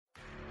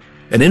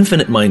An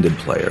infinite-minded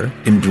player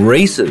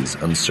embraces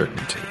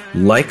uncertainty,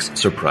 likes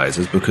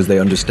surprises because they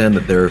understand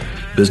that their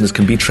business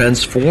can be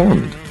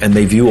transformed, and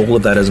they view all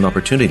of that as an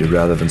opportunity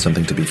rather than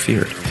something to be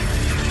feared.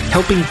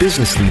 Helping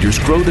business leaders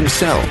grow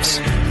themselves,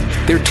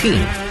 their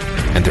team,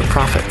 and their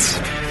profits.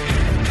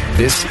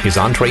 This is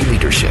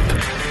EntreLeadership.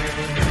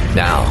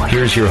 Now,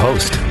 here's your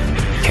host,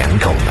 Ken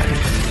Coleman.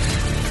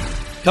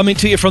 Coming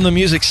to you from the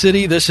Music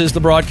City, this is the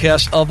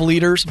broadcast of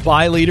Leaders,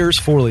 by Leaders,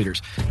 for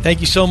Leaders.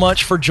 Thank you so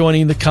much for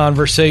joining the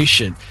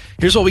conversation.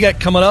 Here's what we got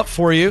coming up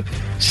for you.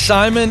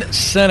 Simon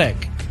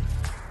Sinek.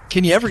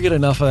 Can you ever get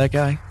enough of that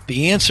guy?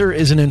 The answer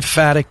is an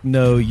emphatic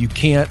no, you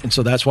can't. And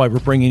so that's why we're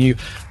bringing you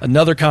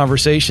another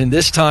conversation,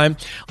 this time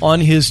on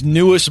his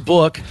newest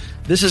book.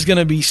 This is going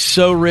to be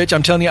so rich.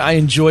 I'm telling you, I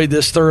enjoyed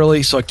this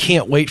thoroughly, so I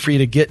can't wait for you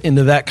to get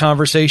into that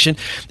conversation.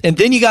 And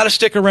then you got to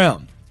stick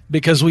around,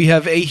 because we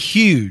have a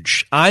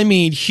huge,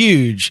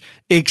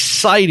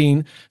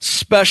 exciting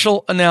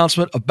special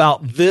announcement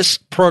about this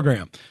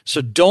program.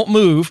 So don't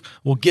move.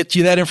 We'll get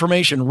you that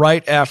information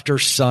right after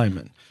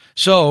Simon.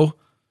 So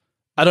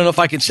I don't know if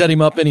I can set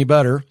him up any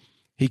better.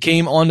 He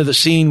came onto the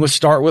scene with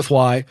Start With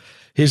Why.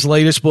 His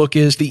latest book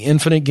is The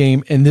Infinite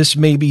Game, and this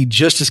may be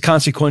just as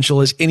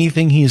consequential as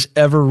anything he has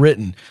ever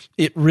written.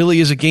 It really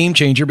is a game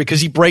changer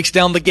because he breaks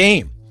down the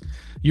game.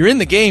 You're in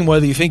the game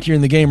whether you think you're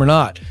in the game or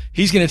not.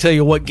 He's going to tell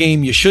you what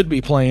game you should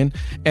be playing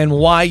and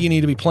why you need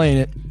to be playing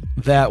it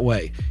that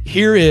way.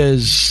 Here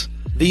is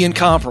the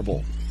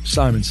incomparable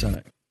Simon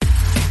Sinek.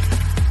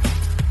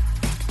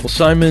 Well,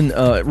 Simon,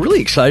 really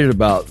excited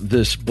about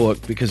this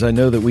book because I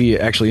know that we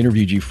actually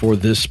interviewed you for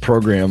this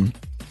program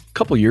a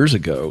couple years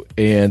ago,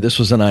 and this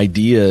was an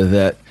idea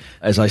that,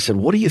 as I said,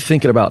 what are you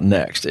thinking about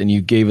next? And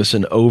you gave us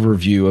an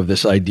overview of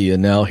this idea.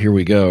 Now, here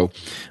we go.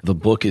 The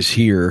book is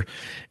here.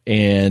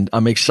 And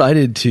I'm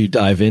excited to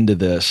dive into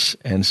this.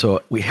 And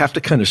so we have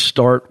to kind of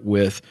start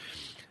with,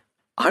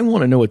 I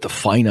want to know what the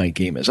finite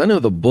game is. I know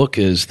the book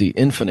is The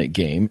Infinite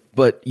Game,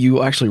 but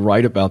you actually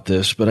write about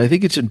this. But I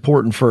think it's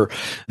important for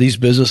these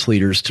business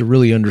leaders to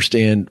really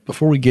understand,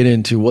 before we get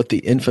into what the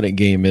infinite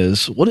game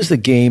is, what is the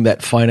game,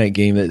 that finite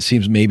game that it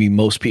seems maybe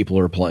most people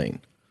are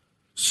playing?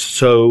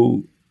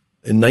 So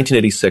in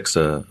 1986,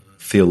 a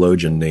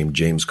theologian named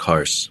James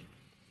Carse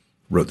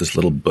wrote this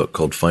little book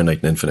called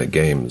Finite and Infinite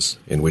Games,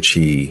 in which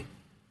he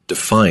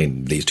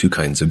defined these two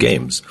kinds of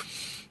games.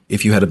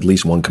 If you had at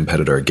least one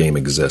competitor, a game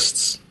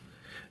exists.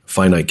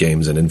 Finite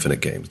games and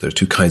infinite games. There's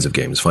two kinds of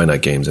games,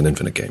 finite games and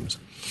infinite games.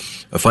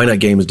 A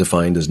finite game is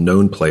defined as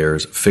known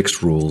players,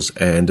 fixed rules,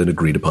 and an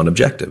agreed upon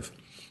objective,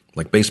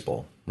 like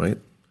baseball, right?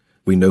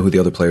 We know who the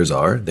other players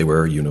are. They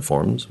wear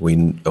uniforms.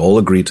 We all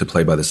agree to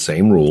play by the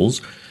same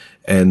rules.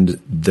 And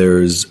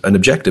there's an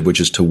objective, which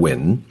is to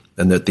win.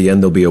 And at the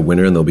end, there'll be a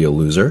winner and there'll be a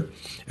loser.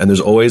 And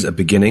there's always a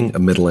beginning, a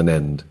middle, and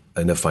end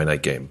in a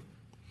finite game.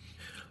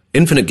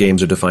 Infinite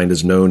games are defined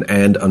as known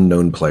and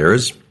unknown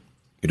players.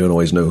 You don't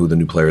always know who the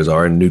new players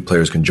are, and new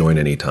players can join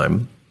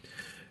anytime.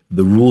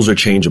 The rules are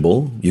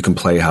changeable. You can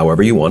play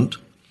however you want.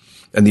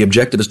 And the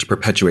objective is to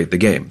perpetuate the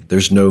game.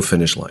 There's no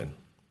finish line,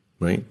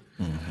 right?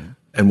 Mm-hmm.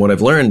 And what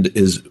I've learned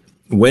is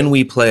when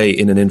we play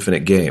in an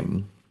infinite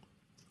game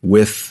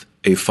with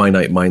a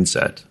finite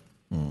mindset,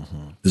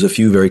 there's a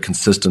few very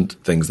consistent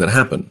things that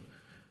happen.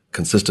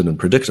 Consistent and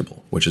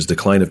predictable, which is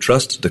decline of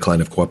trust, decline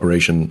of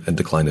cooperation, and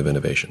decline of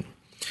innovation.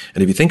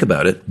 And if you think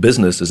about it,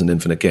 business is an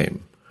infinite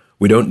game.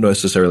 We don't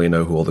necessarily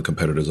know who all the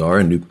competitors are,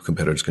 and new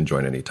competitors can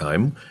join any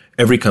time.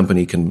 Every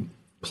company can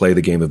play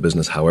the game of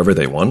business however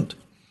they want,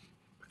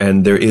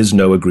 and there is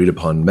no agreed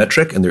upon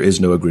metric, and there is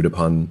no agreed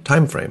upon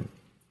time frame.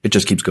 It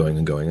just keeps going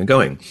and going and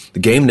going. The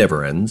game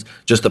never ends,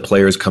 just the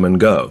players come and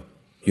go.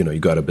 You know, you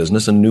got a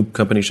business and a new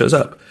company shows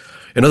up.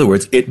 In other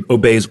words, it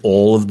obeys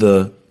all of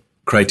the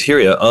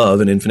criteria of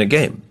an infinite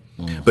game.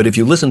 But if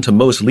you listen to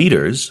most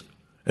leaders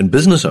and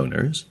business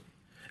owners,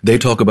 they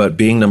talk about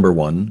being number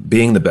one,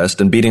 being the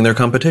best, and beating their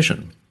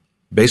competition.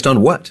 Based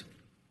on what?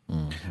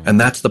 And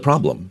that's the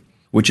problem,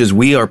 which is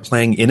we are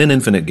playing in an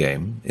infinite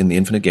game, in the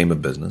infinite game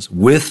of business,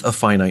 with a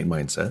finite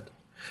mindset.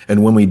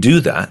 And when we do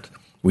that,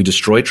 we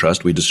destroy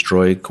trust, we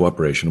destroy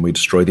cooperation, we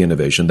destroy the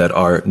innovation that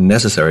are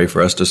necessary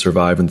for us to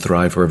survive and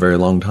thrive for a very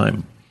long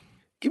time.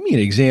 Give me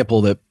an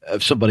example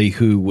of somebody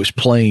who was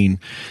playing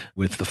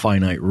with the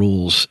finite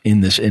rules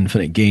in this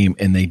infinite game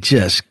and they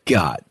just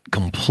got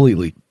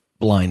completely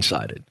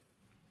blindsided.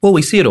 Well,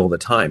 we see it all the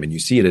time, and you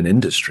see it in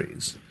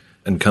industries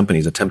and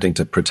companies attempting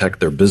to protect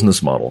their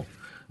business model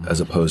as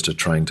opposed to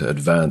trying to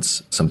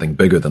advance something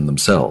bigger than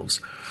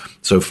themselves.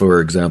 So, for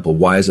example,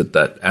 why is it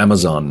that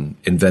Amazon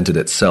invented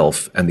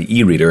itself and the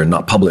e-reader and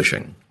not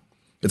publishing?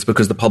 It's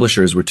because the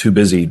publishers were too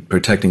busy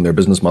protecting their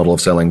business model of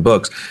selling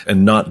books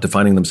and not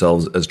defining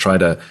themselves as trying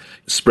to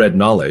spread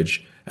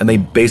knowledge, and they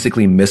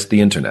basically missed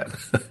the internet.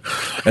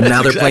 And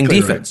now they're playing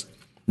defense. Right.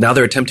 Now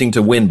they're attempting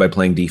to win by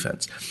playing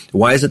defense.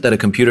 Why is it that a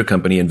computer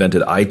company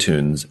invented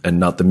iTunes and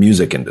not the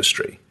music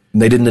industry?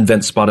 And they didn't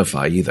invent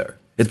Spotify either.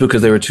 It's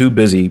because they were too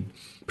busy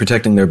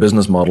protecting their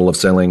business model of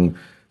selling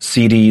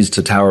CDs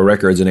to Tower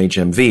Records and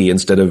HMV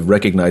instead of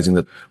recognizing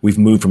that we've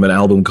moved from an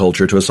album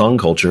culture to a song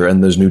culture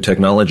and there's new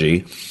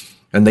technology,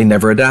 and they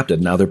never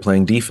adapted. Now they're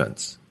playing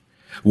defense.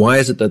 Why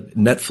is it that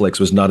Netflix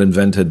was not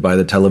invented by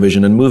the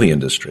television and movie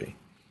industry?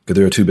 Because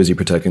they were too busy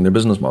protecting their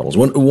business models.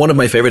 One of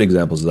my favorite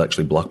examples is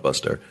actually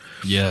Blockbuster.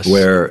 Yes.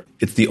 Where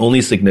it's the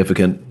only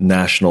significant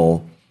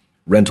national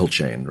rental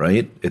chain,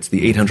 right? It's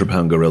the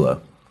 800-pound gorilla.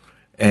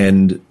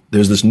 And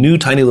there's this new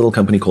tiny little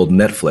company called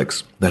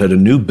Netflix that had a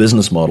new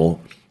business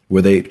model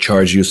where they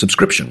charge you a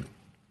subscription.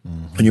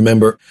 Mm-hmm. And you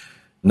remember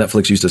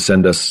Netflix used to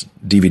send us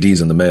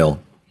DVDs in the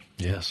mail.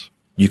 Yes.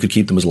 You could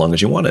keep them as long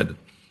as you wanted.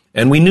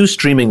 And we knew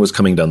streaming was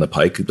coming down the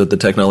pike, but the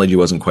technology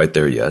wasn't quite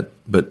there yet.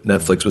 But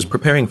Netflix was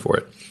preparing for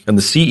it. And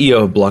the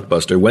CEO of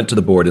Blockbuster went to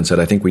the board and said,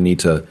 I think we need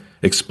to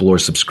explore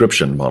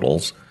subscription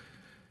models.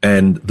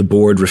 And the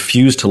board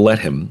refused to let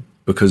him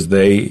because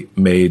they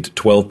made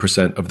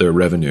 12% of their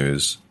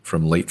revenues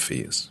from late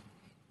fees.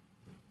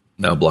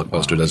 Now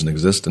Blockbuster doesn't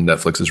exist and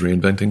Netflix is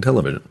reinventing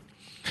television.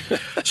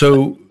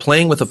 So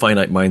playing with a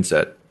finite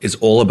mindset is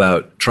all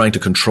about trying to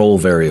control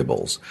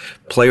variables.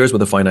 Players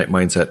with a finite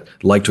mindset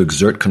like to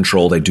exert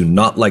control. They do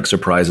not like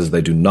surprises.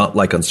 They do not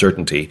like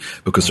uncertainty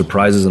because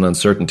surprises and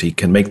uncertainty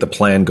can make the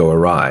plan go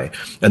awry.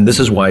 And this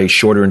is why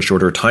shorter and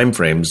shorter time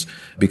frames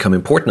become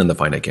important in the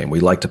finite game. We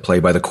like to play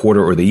by the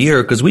quarter or the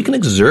year because we can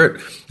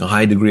exert a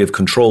high degree of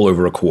control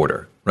over a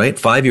quarter, right?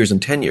 5 years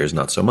and 10 years,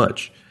 not so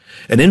much.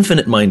 An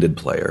infinite-minded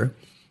player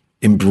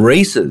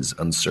embraces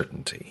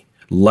uncertainty,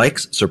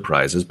 likes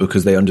surprises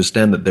because they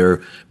understand that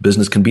their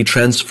business can be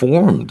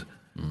transformed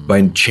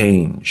by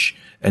change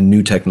and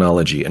new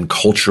technology and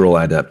cultural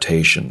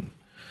adaptation.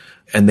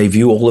 And they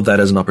view all of that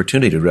as an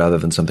opportunity rather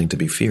than something to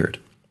be feared.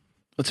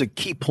 That's a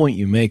key point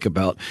you make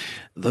about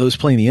those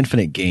playing the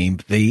infinite game.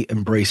 They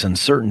embrace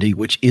uncertainty,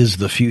 which is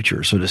the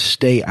future. So to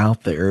stay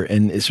out there,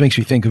 and this makes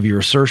me think of your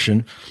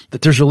assertion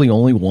that there's really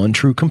only one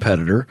true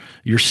competitor,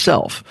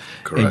 yourself.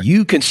 Correct. And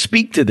you can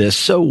speak to this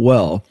so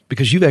well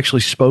because you've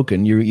actually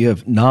spoken. You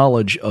have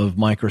knowledge of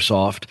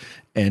Microsoft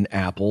and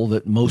Apple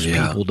that most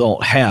people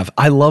don't have.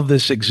 I love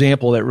this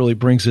example that really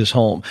brings this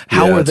home.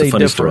 How are they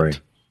different? Story.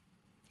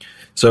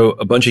 So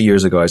a bunch of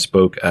years ago, I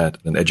spoke at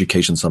an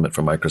education summit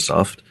for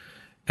Microsoft.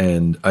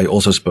 And I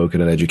also spoke at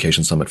an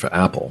education summit for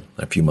Apple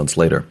a few months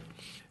later.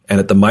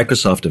 And at the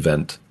Microsoft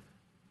event,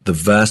 the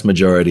vast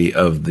majority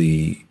of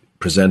the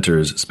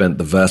presenters spent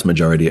the vast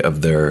majority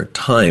of their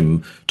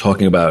time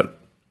talking about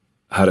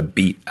how to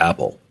beat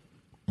Apple.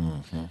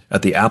 Mm-hmm.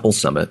 At the Apple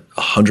summit,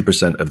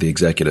 100% of the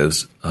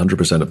executives,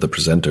 100% of the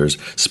presenters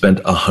spent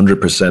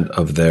 100%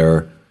 of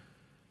their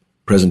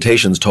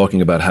presentations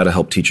talking about how to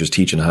help teachers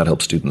teach and how to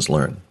help students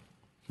learn.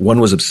 One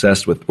was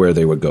obsessed with where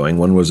they were going.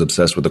 One was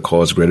obsessed with a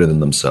cause greater than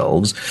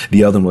themselves.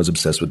 The other one was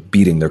obsessed with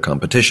beating their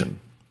competition.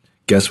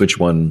 Guess which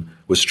one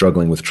was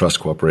struggling with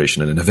trust,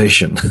 cooperation, and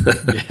innovation?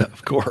 Yeah,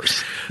 of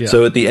course. Yeah.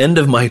 So at the end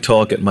of my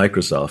talk at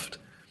Microsoft,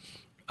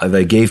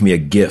 they gave me a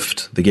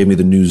gift. They gave me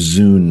the new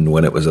Zune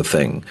when it was a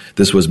thing.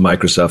 This was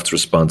Microsoft's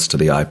response to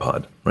the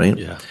iPod, right?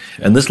 Yeah.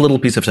 And this little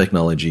piece of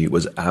technology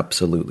was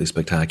absolutely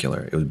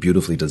spectacular. It was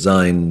beautifully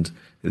designed.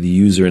 The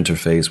user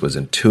interface was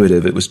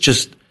intuitive. It was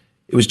just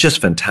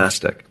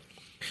fantastic.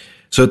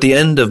 So at the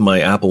end of my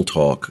Apple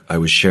talk, I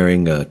was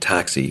sharing a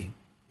taxi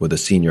with a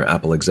senior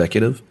Apple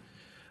executive,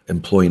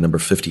 employee number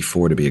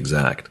 54 to be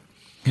exact.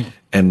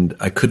 And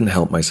I couldn't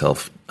help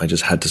myself. I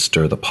just had to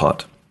stir the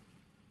pot.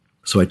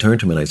 So I turned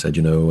to him and I said,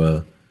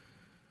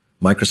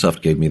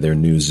 Microsoft gave me their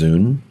new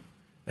Zune,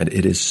 and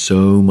it is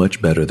so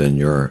much better than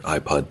your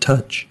iPod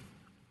Touch.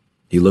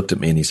 He looked at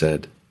me and he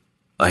said,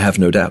 I have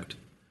no doubt.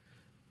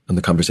 And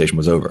the conversation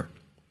was over.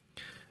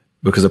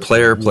 Because a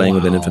player playing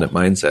with an infinite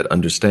mindset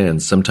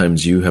understands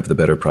sometimes you have the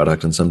better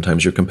product and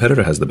sometimes your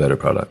competitor has the better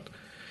product.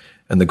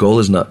 And the goal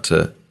is not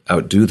to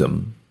outdo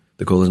them.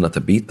 The goal is not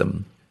to beat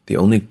them. The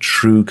only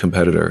true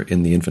competitor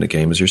in the infinite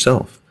game is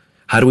yourself.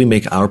 How do we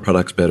make our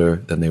products better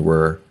than they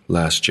were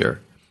last year?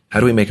 How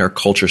do we make our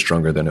culture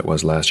stronger than it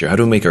was last year? How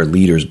do we make our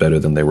leaders better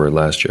than they were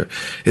last year?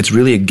 It's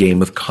really a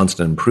game of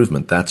constant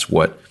improvement. That's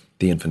what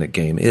the infinite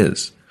game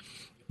is.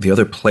 The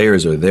other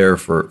players are there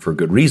for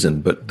good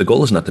reason, but the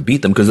goal is not to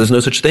beat them because there's no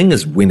such thing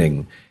as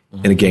winning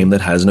in a game that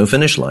has no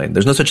finish line.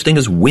 There's no such thing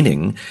as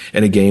winning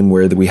in a game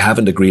where we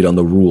haven't agreed on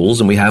the rules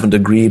and we haven't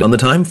agreed on the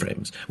time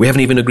frames. We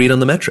haven't even agreed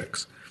on the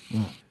metrics.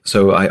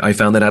 So I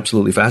found that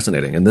absolutely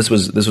fascinating. And this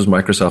was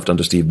Microsoft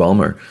under Steve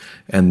Ballmer,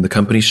 and the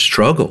company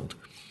struggled.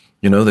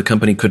 The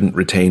company couldn't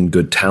retain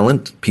good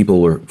talent.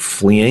 People were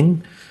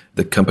fleeing.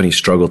 The company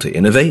struggled to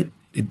innovate.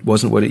 It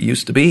wasn't what it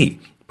used to be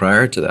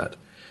prior to that.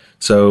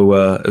 So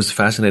it was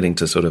fascinating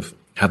to sort of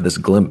have this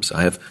glimpse.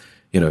 I have,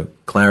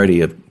 clarity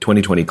of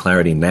 2020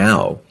 clarity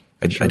now.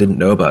 I didn't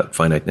know about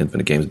finite and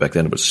infinite games back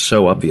then. It was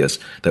so obvious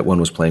that one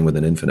was playing with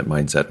an infinite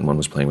mindset and one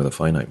was playing with a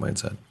finite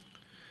mindset.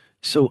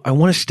 So I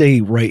want to stay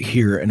right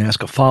here and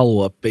ask a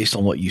follow-up based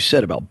on what you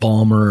said about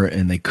Ballmer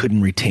and they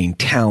couldn't retain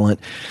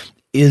talent.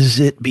 Is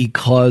it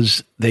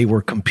because they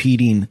were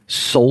competing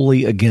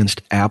solely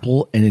against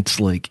Apple? And it's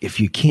like, if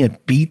you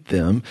can't beat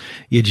them,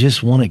 you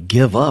just want to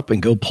give up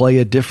and go play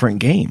a different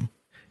game.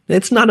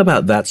 It's not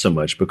about that so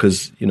much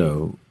because,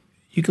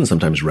 you can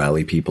sometimes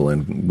rally people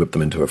and whip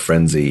them into a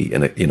frenzy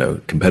in a,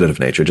 competitive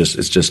nature.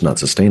 It's just not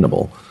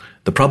sustainable.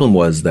 The problem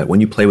was that when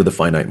you play with a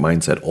finite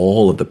mindset,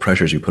 all of the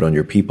pressures you put on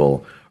your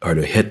people are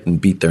to hit and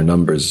beat their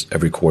numbers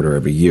every quarter,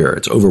 every year.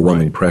 It's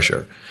overwhelming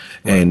pressure.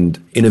 Right.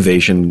 And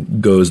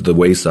innovation goes the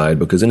wayside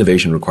because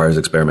innovation requires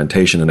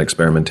experimentation, and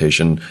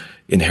experimentation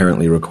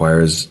inherently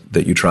requires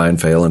that you try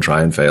and fail and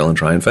try and fail and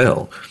try and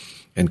fail.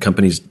 And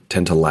companies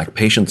tend to lack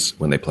patience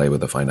when they play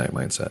with a finite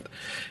mindset.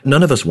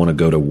 None of us want to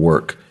go to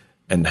work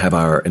and have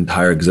our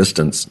entire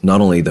existence,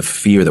 not only the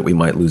fear that we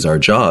might lose our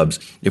jobs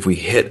if we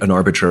hit an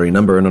arbitrary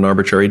number and an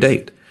arbitrary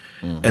date.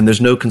 And there's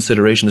no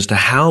consideration as to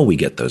how we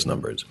get those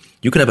numbers.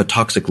 You can have a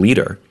toxic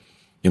leader,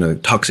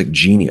 toxic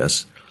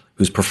genius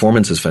whose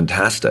performance is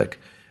fantastic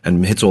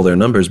and hits all their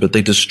numbers, but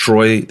they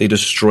destroy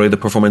the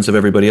performance of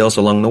everybody else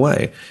along the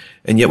way.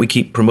 And yet we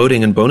keep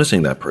promoting and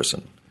bonusing that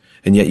person.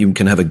 And yet you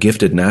can have a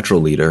gifted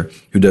natural leader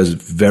who does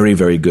very,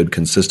 very good,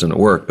 consistent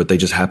work, but they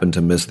just happen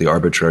to miss the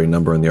arbitrary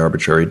number and the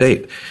arbitrary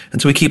date.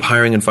 And so we keep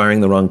hiring and firing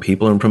the wrong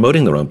people and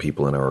promoting the wrong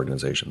people in our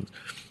organizations.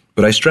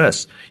 But I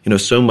stress,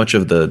 so much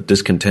of the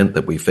discontent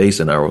that we face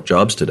in our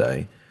jobs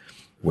today,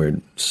 where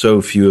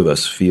so few of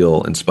us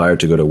feel inspired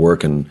to go to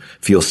work and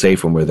feel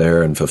safe when we're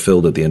there and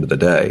fulfilled at the end of the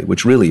day,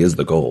 which really is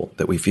the goal,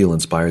 that we feel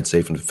inspired,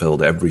 safe, and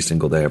fulfilled every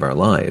single day of our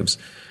lives.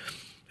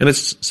 And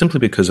it's simply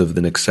because of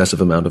an excessive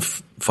amount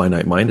of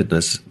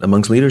finite-mindedness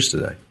amongst leaders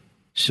today.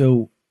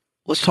 So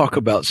let's talk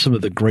about some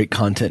of the great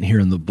content here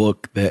in the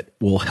book that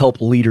will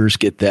help leaders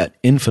get that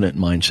infinite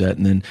mindset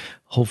and then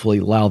hopefully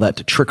allow that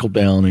to trickle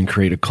down and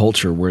create a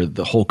culture where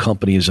the whole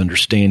company is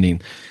understanding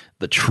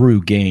the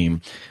true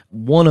game.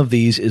 One of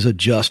these is a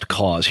just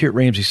cause. Here at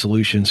Ramsey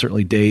Solutions,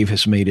 certainly Dave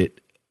has made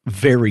it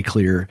very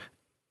clear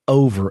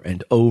over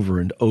and over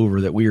and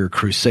over that we are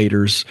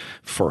crusaders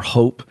for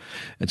hope.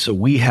 And so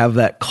we have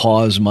that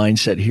cause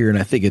mindset here, and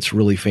I think it's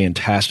really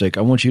fantastic.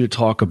 I want you to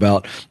talk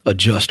about a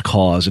just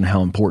cause and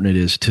how important it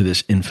is to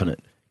this infinite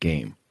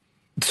game.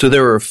 So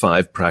there are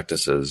 5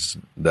 practices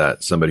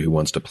that somebody who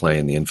wants to play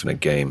in the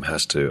infinite game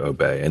has to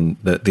obey. And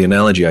the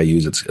analogy I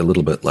use, it's a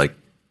little bit like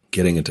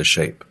getting into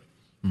shape.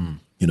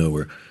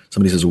 Where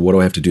somebody says, well, what do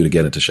I have to do to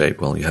get into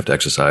shape? Well, you have to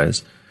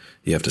exercise,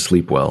 you have to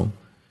sleep well,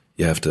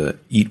 you have to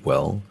eat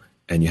well,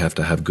 and you have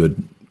to have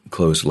good,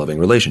 close, loving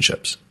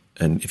relationships.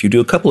 And if you do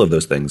a couple of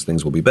those things,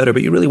 things will be better,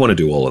 but you really want to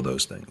do all of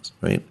those things,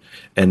 right?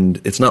 And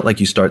it's not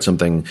like you start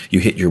something, you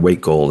hit your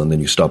weight goal, and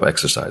then you stop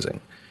exercising.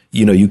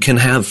 You can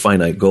have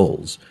finite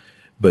goals,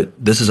 but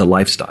this is a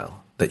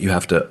lifestyle that you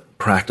have to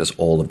practice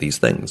all of these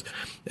things.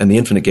 And the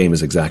infinite game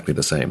is exactly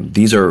the same.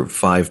 These are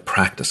 5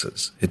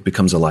 practices. It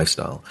becomes a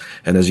lifestyle.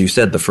 And as you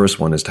said, the first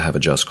one is to have a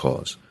just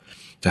cause.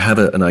 To have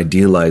an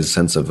idealized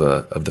sense of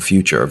the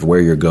future, of where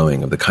you're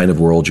going, of the kind of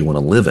world you want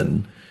to live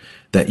in,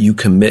 that you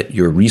commit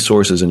your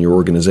resources and your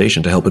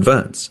organization to help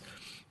advance.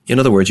 In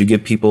other words, you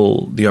give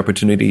people the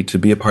opportunity to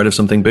be a part of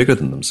something bigger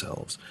than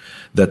themselves,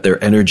 that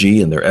their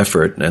energy and their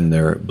effort and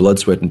their blood,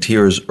 sweat, and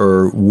tears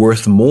are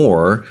worth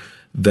more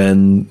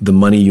than the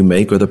money you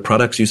make or the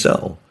products you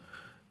sell.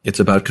 It's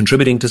about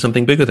contributing to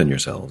something bigger than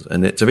yourselves.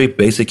 And it's a very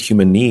basic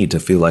human need to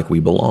feel like we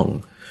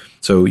belong.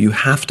 So you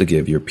have to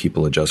give your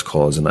people a just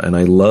cause. And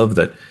I love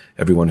that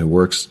everyone who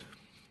works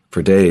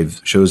for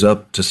Dave shows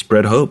up to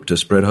spread hope,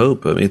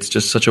 I mean, it's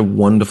just such a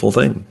wonderful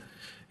thing.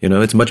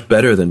 It's much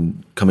better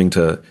than coming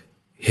to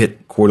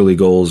hit quarterly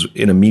goals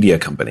in a media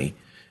company.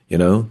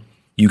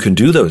 You can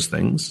do those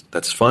things.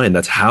 That's fine.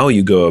 That's how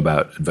you go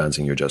about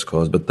advancing your just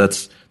cause. But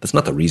that's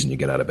not the reason you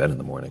get out of bed in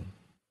the morning.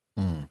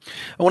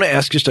 I want to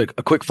ask just a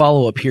quick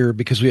follow-up here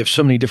because we have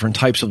so many different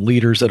types of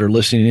leaders that are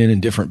listening in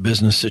different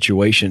business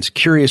situations.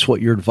 Curious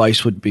what your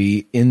advice would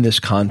be in this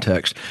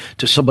context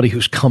to somebody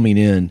who's coming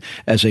in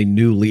as a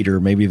new leader.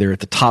 Maybe they're at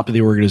the top of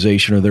the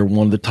organization or they're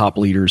one of the top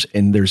leaders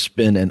and there's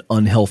been an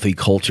unhealthy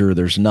culture.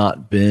 There's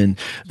not been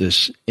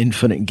this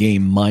infinite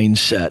game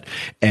mindset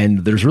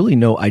and there's really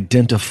no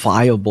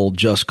identifiable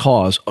just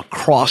cause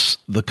across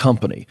the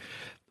company.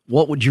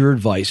 What would your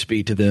advice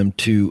be to them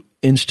to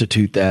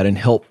institute that and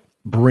help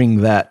bring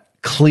that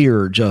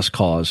clear just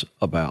cause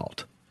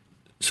about?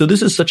 So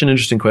this is such an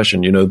interesting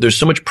question. There's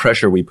so much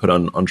pressure we put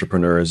on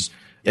entrepreneurs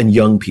and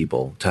young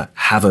people to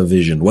have a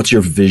vision. What's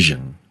your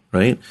vision,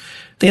 right?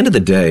 At the end of the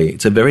day,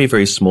 it's a very,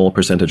 very small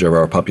percentage of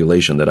our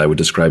population that I would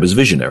describe as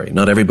visionary.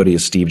 Not everybody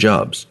is Steve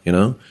Jobs,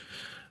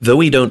 Though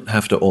we don't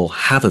have to all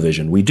have a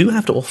vision, we do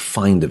have to all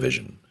find a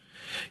vision.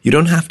 You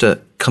don't have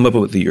to come up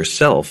with it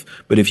yourself,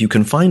 but if you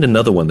can find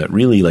another one that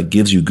really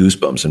gives you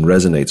goosebumps and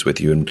resonates with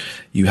you and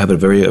you have a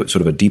very sort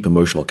of a deep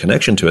emotional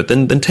connection to it,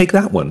 then take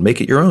that one, make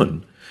it your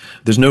own.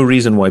 There's no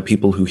reason why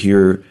people who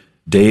hear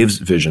Dave's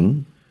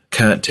vision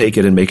can't take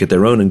it and make it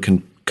their own and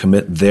can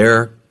commit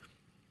their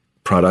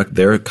product,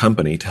 their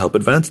company to help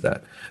advance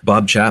that.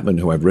 Bob Chapman,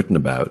 who I've written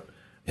about,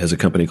 has a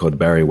company called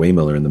Barry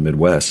Waymiller in the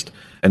Midwest.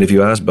 And if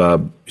you ask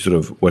Bob sort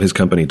of what his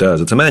company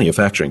does, it's a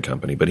manufacturing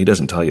company, but he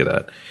doesn't tell you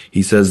that.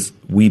 He says,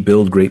 we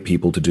build great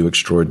people to do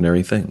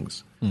extraordinary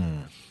things.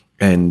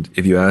 And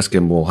if you ask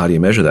him, well, how do you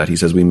measure that? He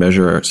says, we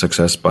measure our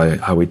success by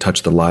how we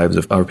touch the lives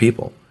of our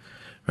people.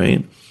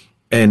 right?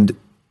 And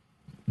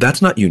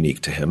that's not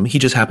unique to him. He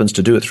just happens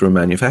to do it through a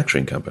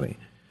manufacturing company.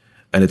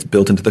 And it's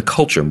built into the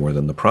culture more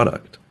than the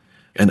product.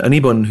 And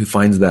anyone who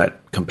finds that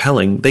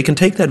compelling, they can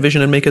take that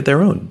vision and make it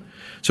their own.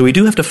 So we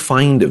do have to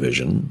find a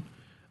vision,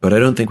 but I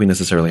don't think we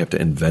necessarily have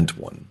to invent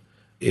one.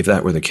 If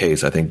that were the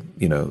case, I think,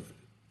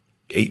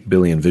 8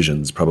 billion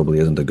visions probably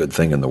isn't a good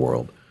thing in the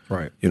world.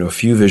 Right. A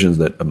few visions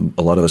that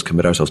a lot of us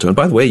commit ourselves to. And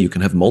by the way, you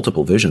can have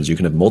multiple visions. You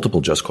can have multiple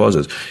just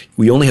causes.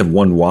 We only have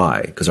one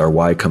why, because our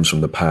why comes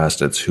from the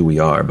past. It's who we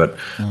are. But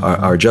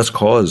our just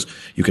cause,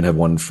 you can have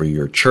one for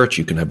your church.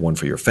 You can have one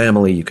for your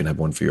family. You can have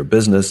one for your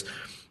business.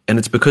 And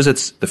it's because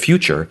it's the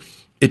future.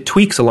 It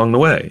tweaks along the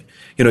way.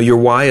 Your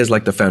why is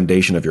like the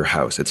foundation of your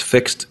house. It's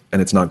fixed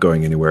and it's not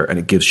going anywhere, and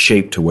it gives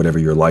shape to whatever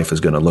your life is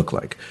going to look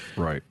like.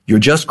 Right. Your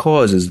just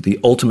cause is the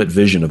ultimate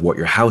vision of what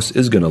your house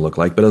is going to look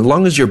like. But as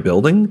long as you're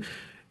building,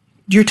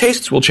 your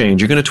tastes will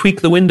change. You're going to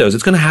tweak the windows.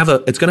 It's going to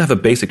have a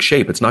basic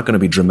shape. It's not going to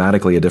be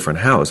dramatically a different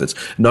house. It's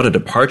not a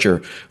departure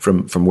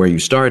from where you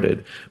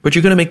started, but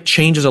you're going to make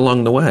changes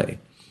along the way.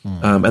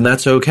 And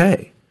that's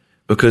okay,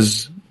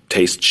 because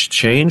tastes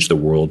change, the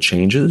world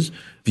changes.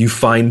 If you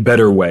find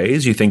better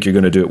ways, you think you're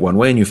going to do it one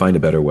way and you find a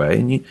better way,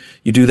 and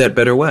you do that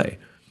better way.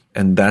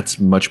 And that's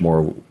much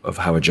more of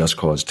how a just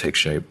cause takes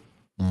shape.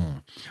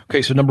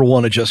 Okay, so number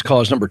 1, a just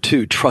cause. Number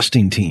 2,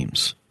 trusting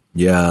teams.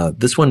 Yeah,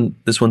 this one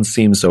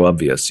seems so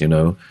obvious,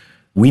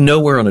 We know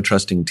we're on a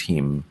trusting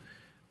team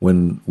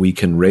when we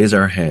can raise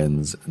our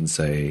hands and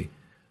say,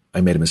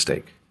 I made a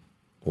mistake,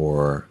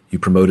 or you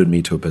promoted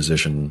me to a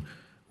position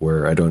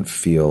where I don't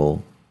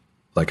feel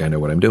like I know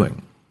what I'm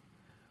doing,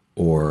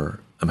 or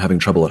I'm having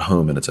trouble at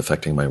home and it's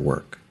affecting my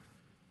work,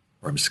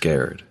 or I'm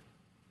scared,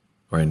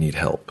 or I need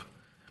help,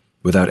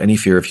 without any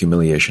fear of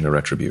humiliation or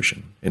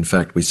retribution. In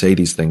fact, we say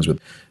these things with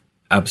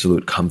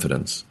absolute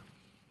confidence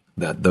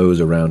that those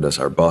around us,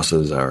 our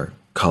bosses, our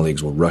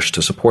colleagues, will rush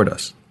to support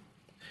us.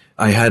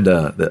 I had,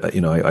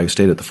 I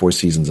stayed at the Four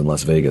Seasons in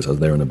Las Vegas. I was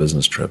there on a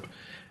business trip,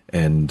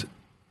 and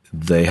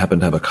they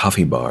happened to have a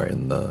coffee bar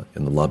in the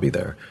lobby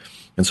there.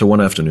 And so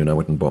one afternoon, I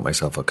went and bought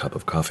myself a cup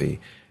of coffee,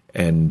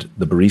 and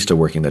the barista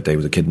working that day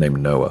was a kid named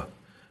Noah.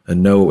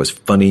 And Noah was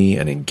funny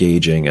and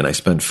engaging, and I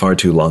spent far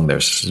too long there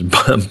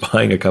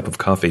buying a cup of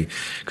coffee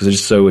because I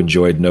just so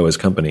enjoyed Noah's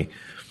company.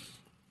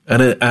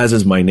 And as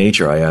is my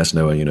nature, I asked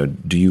Noah,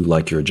 do you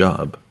like your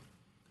job?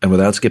 And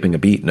without skipping a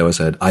beat, Noah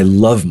said, I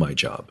love my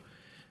job.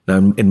 Now,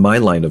 in my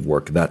line of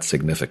work, that's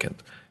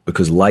significant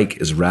because like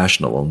is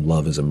rational and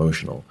love is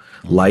emotional.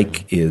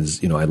 Like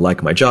is, I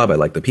like my job. I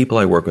like the people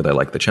I work with. I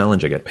like the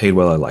challenge. I get paid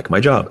well. I like my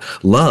job.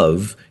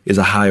 Love is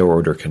a higher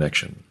order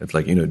connection. It's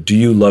like, do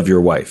you love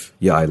your wife?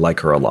 Yeah, I like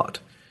her a lot.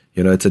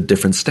 It's a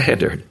different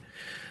standard.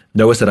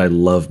 Noah said, I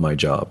love my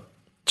job.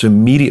 So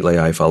immediately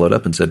I followed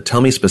up and said, tell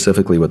me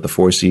specifically what the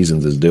Four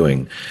Seasons is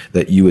doing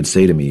that you would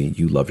say to me,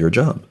 you love your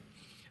job.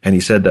 And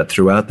he said that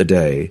throughout the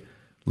day,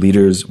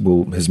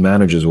 his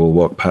managers will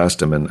walk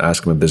past him and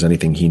ask him if there's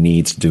anything he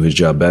needs to do his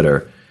job better,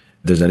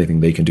 if there's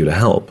anything they can do to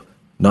help.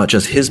 Not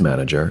just his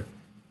manager,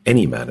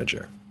 any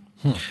manager.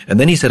 And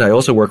then he said, I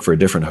also work for a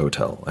different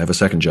hotel. I have a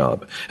second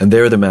job. And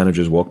there the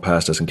managers walk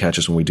past us and catch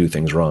us when we do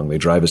things wrong. They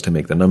drive us to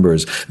make the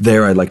numbers.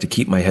 There I'd like to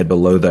keep my head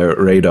below their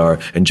radar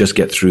and just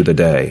get through the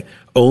day.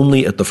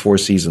 Only at the Four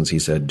Seasons, he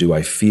said, do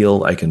I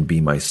feel I can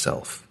be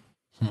myself.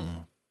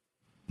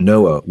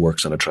 Noah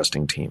works on a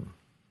trusting team.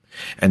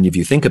 And if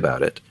you think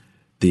about it,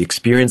 the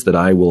experience that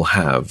I will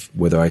have,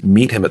 whether I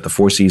meet him at the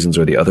Four Seasons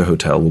or the other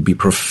hotel, will be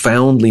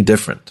profoundly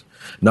different.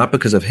 Not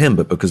because of him,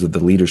 but because of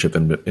the leadership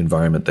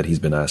environment that he's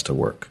been asked to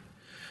work.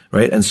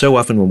 Right? And so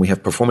often when we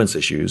have performance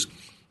issues,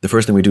 the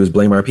first thing we do is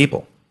blame our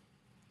people.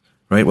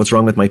 Right? What's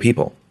wrong with my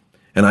people?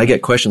 And I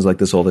get questions like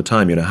this all the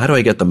time. How do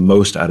I get the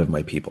most out of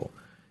my people?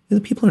 The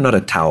people are not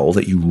a towel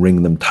that you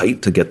wring them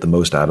tight to get the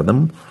most out of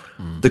them.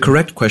 The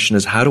correct question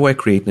is, how do I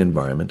create an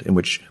environment in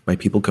which my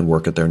people can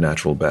work at their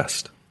natural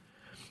best?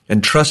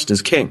 And trust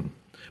is king,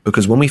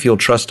 because when we feel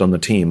trust on the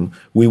team,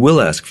 we will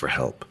ask for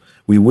help.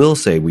 We will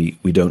say we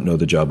don't know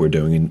the job we're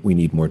doing and we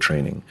need more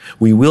training.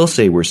 We will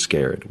say we're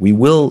scared. We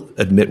will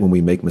admit when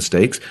we make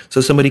mistakes so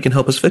somebody can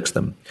help us fix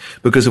them.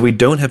 Because if we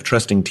don't have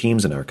trusting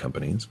teams in our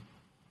companies,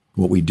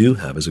 what we do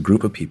have is a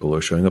group of people who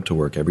are showing up to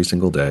work every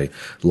single day,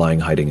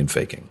 lying, hiding, and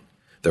faking.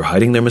 They're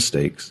hiding their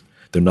mistakes.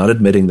 They're not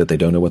admitting that they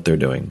don't know what they're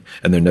doing,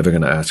 and they're never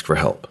going to ask for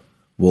help.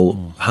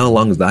 Well, how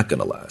long is that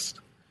going to last?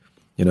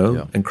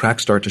 And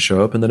cracks start to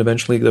show up, and then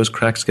eventually those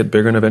cracks get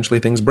bigger, and eventually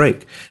things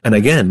break. And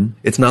again,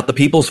 it's not the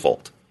people's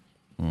fault.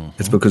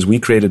 It's because we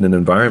created an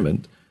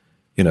environment,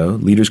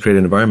 leaders created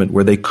an environment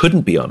where they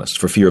couldn't be honest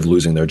for fear of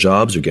losing their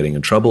jobs or getting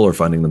in trouble or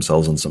finding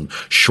themselves on some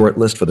short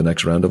list for the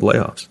next round of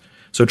layoffs.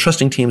 So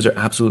trusting teams are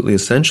absolutely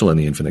essential in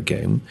the infinite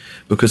game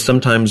because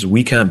sometimes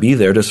we can't be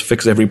there to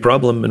fix every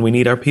problem and we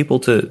need our people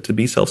to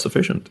be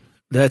self-sufficient.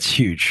 That's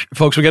huge.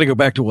 Folks, we got to go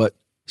back to what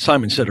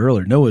Simon said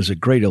earlier. Noah is a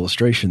great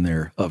illustration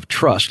there of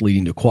trust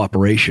leading to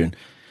cooperation.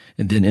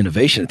 And then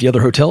innovation at the other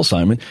hotel,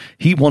 Simon,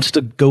 he wants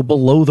to go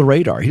below the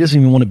radar. He doesn't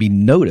even want to be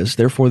noticed.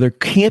 Therefore, there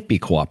can't be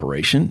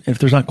cooperation. If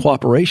there's not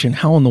cooperation,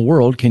 how in the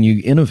world can you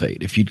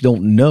innovate if you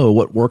don't know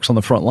what works on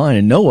the front line?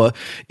 And Noah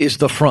is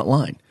the front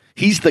line.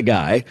 He's the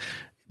guy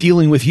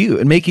dealing with you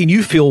and making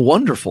you feel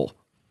wonderful.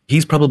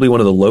 He's probably one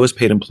of the lowest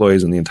paid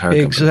employees in the entire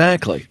company.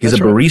 Exactly. He's a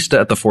barista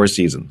at the Four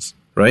Seasons,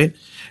 right?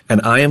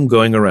 And I am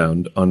going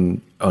around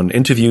on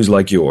interviews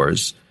like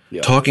yours,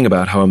 talking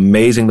about how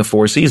amazing the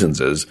Four Seasons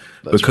is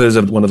because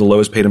of one of the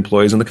lowest paid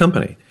employees in the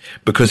company,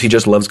 because he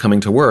just loves coming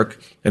to work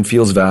and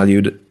feels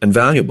valued and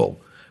valuable,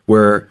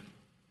 where,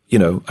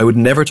 I would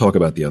never talk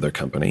about the other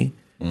company.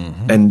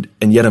 And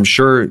yet I'm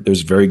sure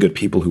there's very good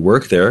people who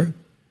work there.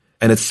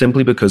 And it's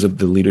simply because of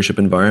the leadership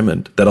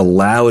environment that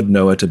allowed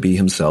Noah to be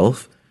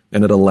himself,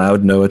 and it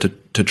allowed Noah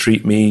to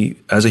treat me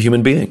as a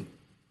human being,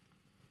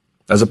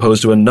 as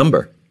opposed to a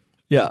number.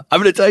 Yeah,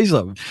 I'm going to tell you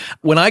something.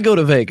 When I go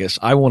to Vegas,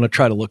 I want to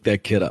try to look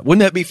that kid up.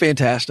 Wouldn't that be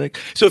fantastic?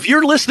 So if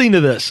you're listening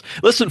to this,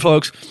 listen,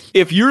 folks,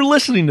 if you're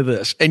listening to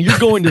this and you're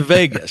going to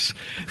Vegas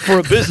for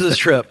a business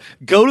trip,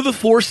 go to the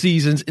Four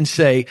Seasons and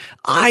say,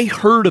 I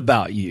heard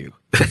about you,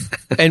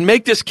 and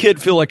make this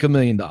kid feel like $1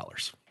 million,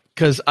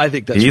 because I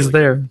think that's He's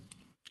there.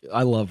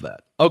 I love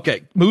that.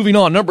 Okay, moving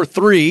on. Number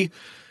 3,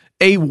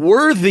 a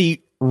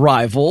worthy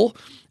rival.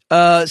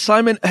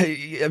 Simon,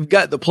 I've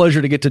got the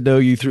pleasure to get to know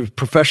you through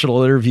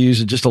professional interviews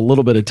and just a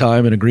little bit of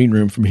time in a green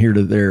room from here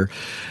to there.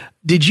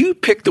 Did you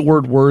pick the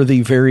word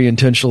worthy very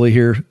intentionally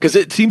here? Because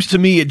it seems to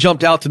me, it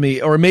jumped out to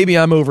me, or maybe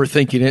I'm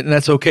overthinking it, and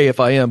that's okay if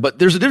I am, but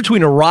there's a difference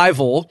between a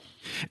rival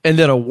and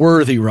then a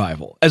worthy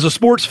rival. As a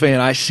sports fan,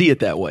 I see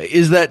it that way.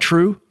 Is that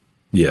true?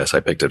 Yes,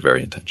 I picked it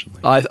very intentionally.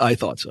 I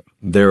thought so.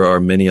 There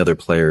are many other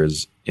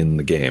players in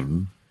the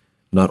game.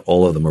 Not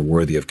all of them are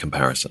worthy of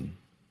comparison.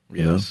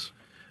 You know?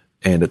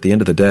 And at the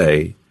end of the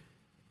day,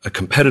 a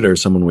competitor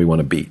is someone we want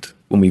to beat.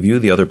 When we view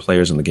the other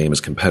players in the game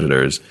as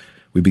competitors,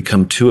 we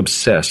become too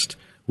obsessed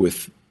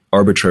with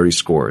arbitrary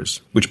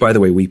scores, which, by the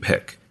way, we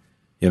pick.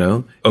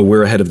 Oh,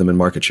 we're ahead of them in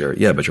market share.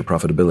 Yeah, but your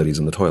profitability is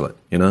in the toilet,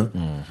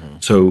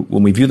 So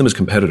when we view them as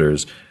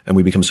competitors and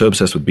we become so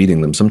obsessed with beating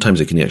them, sometimes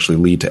it can actually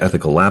lead to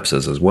ethical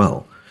lapses as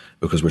well,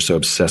 because we're so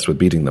obsessed with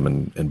beating them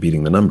and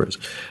beating the numbers.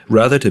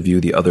 Rather to view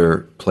the other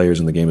players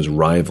in the game as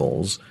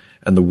rivals,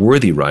 and the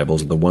worthy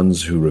rivals are the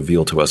ones who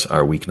reveal to us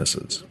our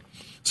weaknesses.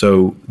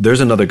 So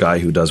there's another guy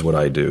who does what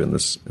I do in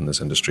this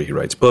industry. He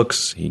writes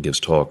books, he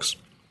gives talks,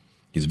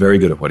 he's very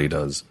good at what he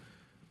does,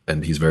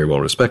 and he's very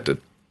well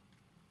respected.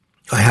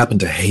 I happen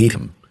to hate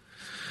him.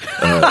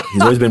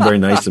 He's always been very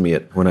nice to me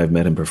when I've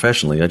met him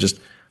professionally. I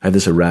have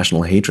this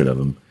irrational hatred of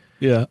him.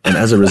 Yeah. And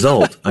as a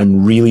result,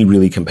 I'm really,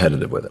 really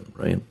competitive with him,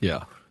 right?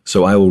 Yeah.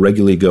 So I will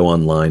regularly go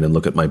online and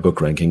look at my book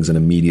rankings and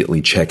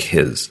immediately check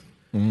his.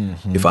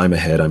 Mm-hmm. If I'm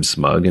ahead, I'm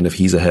smug. And if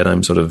he's ahead,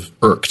 I'm sort of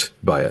irked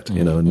by it,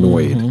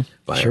 annoyed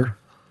by it.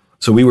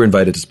 So we were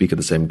invited to speak at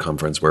the same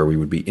conference where we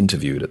would be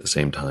interviewed at the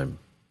same time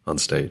on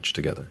stage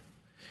together.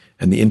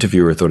 And the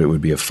interviewer thought it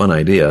would be a fun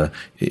idea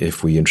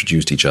if we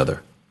introduced each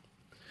other.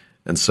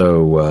 And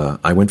so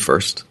I went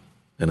first,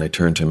 and I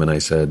turned to him and I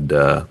said,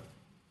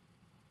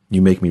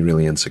 you make me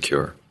really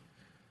insecure.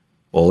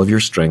 All of your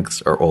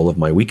strengths are all of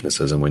my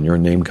weaknesses, and when your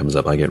name comes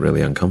up, I get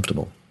really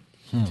uncomfortable.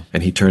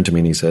 And he turned to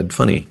me and he said,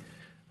 funny,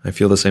 I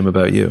feel the same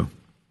about you.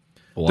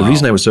 Wow. The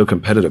reason I was so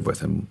competitive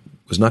with him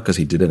was not because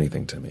he did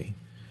anything to me.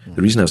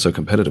 The reason I was so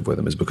competitive with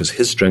him is because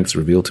his strengths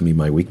revealed to me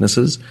my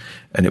weaknesses,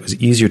 and it was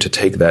easier to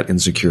take that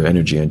insecure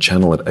energy and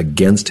channel it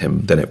against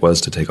him than it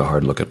was to take a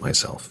hard look at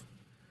myself.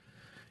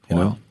 You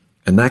know?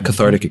 And that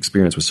cathartic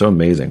experience was so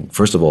amazing.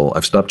 First of all,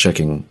 I've stopped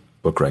checking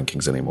book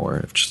rankings anymore.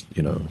 It's just,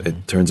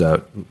 it turns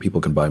out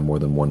people can buy more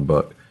than one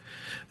book.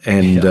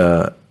 And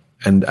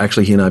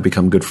actually he and I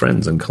become good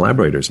friends and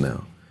collaborators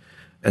now.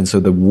 And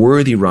so the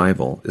worthy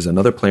rival is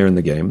another player in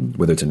the game,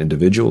 whether it's an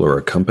individual or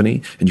a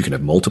company, and you can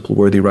have multiple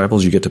worthy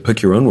rivals. You get to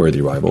pick your own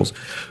worthy rivals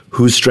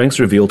whose strengths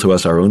reveal to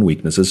us our own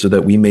weaknesses so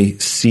that we may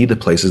see the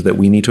places that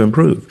we need to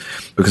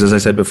improve. Because as I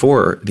said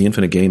before, the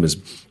infinite game is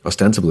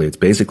ostensibly, it's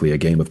basically a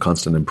game of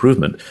constant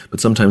improvement, but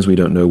sometimes we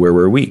don't know where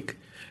we're weak.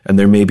 And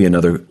there may be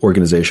another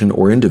organization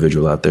or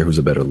individual out there who's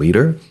a better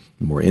leader,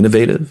 more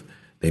innovative.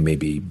 They may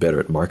be better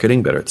at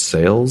marketing, better at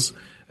sales.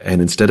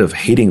 And instead of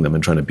hating them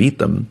and trying to beat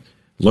them,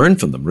 learn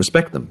from them,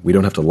 respect them. We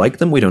don't have to like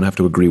them, we don't have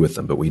to agree with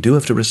them, but we do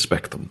have to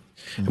respect them.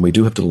 And we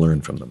do have to learn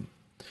from them.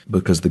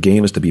 Because the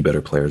game is to be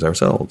better players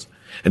ourselves.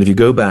 And if you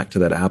go back to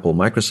that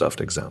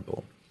Apple-Microsoft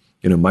example,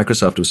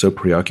 Microsoft was so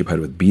preoccupied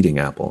with beating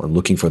Apple and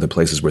looking for the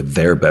places where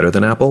they're better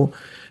than Apple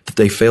that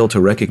they failed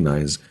to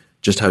recognize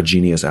just how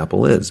genius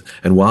Apple is.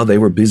 And while they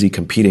were busy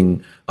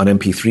competing on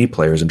MP3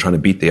 players and trying to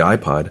beat the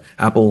iPod,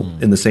 Apple,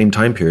 in the same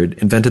time period,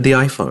 invented the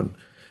iPhone,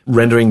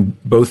 rendering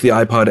both the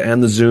iPod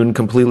and the Zune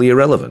completely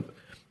irrelevant.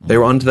 They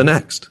were on to the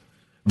next.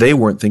 They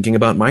weren't thinking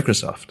about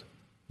Microsoft.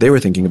 They were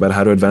thinking about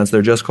how to advance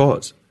their just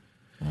cause.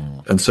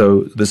 And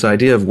so this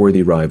idea of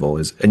worthy rival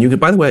is, and you can,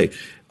 by the way,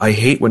 I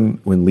hate when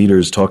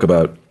leaders talk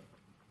about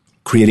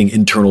creating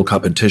internal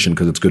competition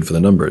because it's good for the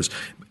numbers.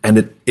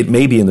 And it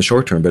may be in the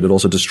short term, but it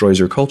also destroys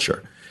your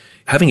culture.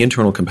 Having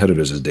internal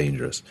competitors is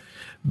dangerous,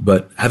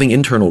 but having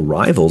internal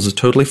rivals is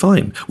totally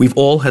fine. We've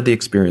all had the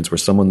experience where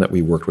someone that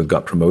we worked with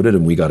got promoted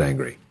and we got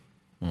angry.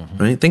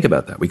 Right? Think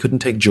about that. We couldn't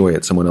take joy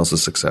at someone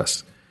else's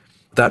success.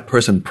 That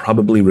person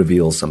probably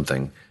reveals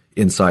something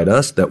inside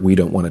us that we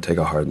don't want to take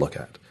a hard look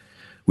at.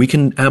 We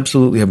can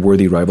absolutely have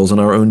worthy rivals on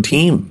our own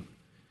team.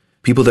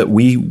 People that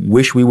we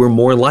wish we were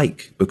more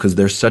like because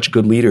they're such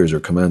good leaders or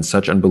command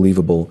such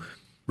unbelievable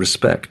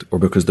respect, or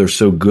because they're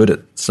so good at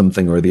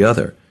something or the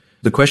other.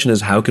 The question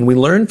is, how can we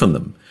learn from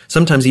them?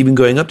 Sometimes even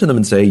going up to them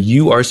and say,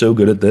 you are so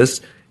good at this,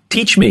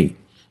 teach me.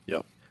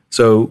 Yeah.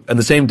 So, and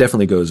the same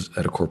definitely goes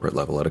at a corporate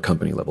level, at a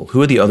company level.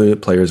 Who are the other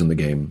players in the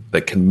game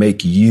that can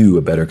make you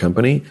a better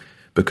company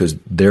because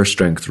their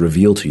strengths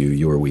reveal to you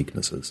your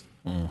weaknesses?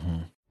 Mm-hmm.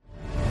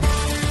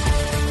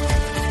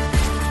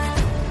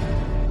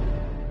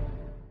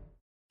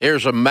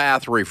 Here's a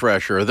math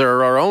refresher.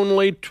 There are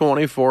only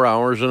 24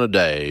 hours in a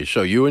day,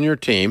 so you and your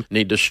team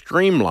need to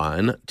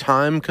streamline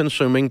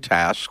time-consuming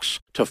tasks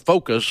to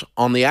focus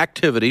on the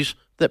activities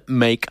that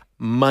make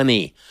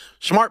money.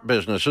 Smart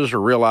businesses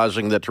are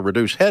realizing that to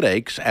reduce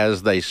headaches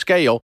as they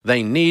scale,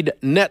 they need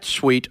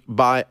NetSuite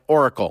by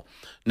Oracle.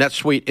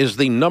 NetSuite is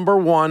the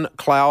 #1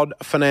 cloud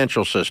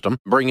financial system,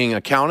 bringing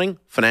accounting,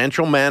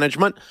 financial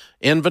management,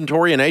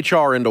 inventory, and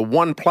HR into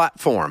one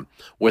platform.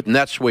 With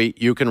NetSuite,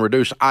 you can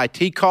reduce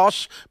IT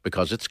costs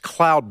because it's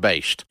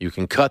cloud-based. You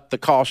can cut the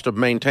cost of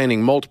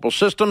maintaining multiple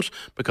systems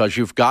because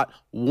you've got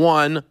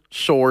one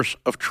source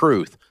of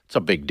truth. It's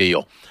a big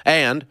deal.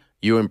 And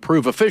you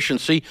improve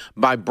efficiency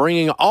by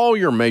bringing all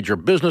your major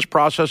business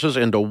processes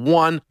into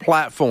one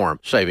platform,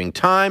 saving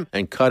time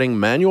and cutting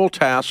manual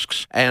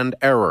tasks and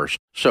errors.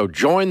 So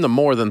join the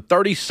more than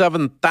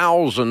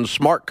 37,000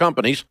 smart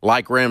companies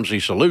like Ramsey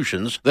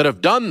Solutions that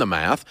have done the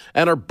math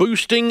and are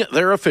boosting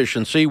their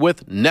efficiency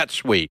with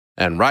NetSuite.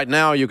 And right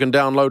now you can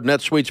download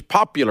NetSuite's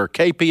popular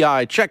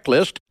KPI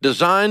checklist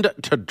designed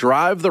to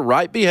drive the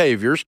right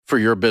behaviors for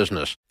your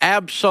business.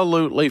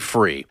 Absolutely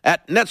free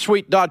at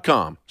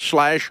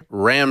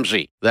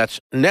netsuite.com/Ramsey. That's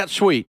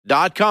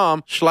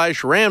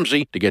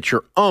netsuite.com/Ramsey to get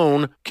your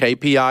own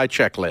KPI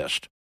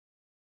checklist.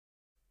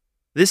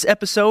 This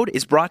episode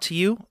is brought to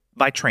you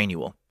by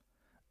Trainual.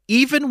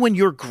 Even when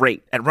you're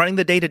great at running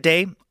the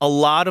day-to-day, a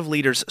lot of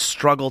leaders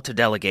struggle to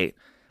delegate.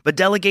 But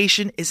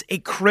delegation is a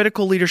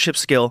critical leadership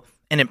skill,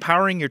 and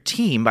empowering your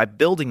team by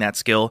building that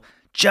skill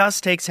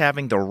just takes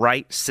having the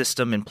right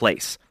system in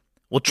place.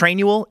 Well,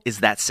 Trainual is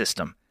that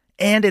system,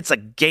 and it's a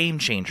game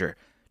changer.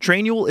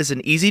 Trainual is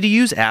an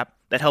easy-to-use app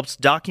that helps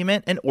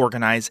document and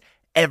organize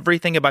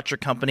everything about your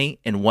company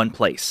in one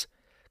place.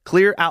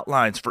 Clear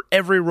outlines for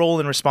every role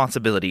and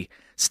responsibility,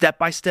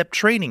 step-by-step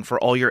training for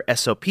all your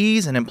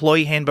SOPs and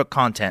employee handbook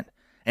content,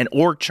 an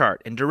org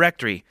chart and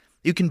directory.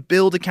 You can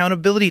build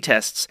accountability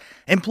tests.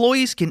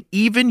 Employees can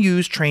even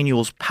use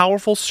Trainual's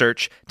powerful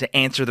search to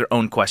answer their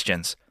own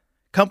questions.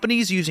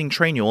 Companies using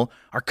Trainual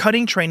are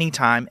cutting training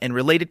time and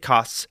related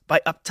costs by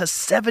up to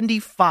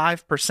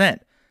 75%.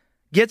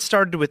 Get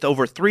started with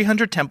over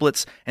 300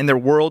 templates and their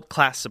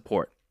world-class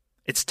support.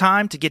 It's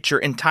time to get your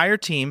entire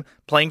team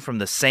playing from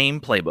the same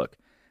playbook.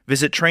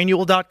 Visit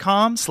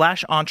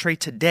Trainual.com/Entree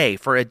today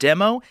for a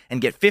demo and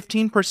get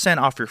 15%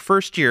 off your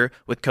first year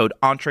with code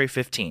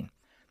Entree15.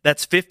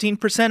 That's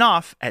 15%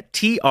 off at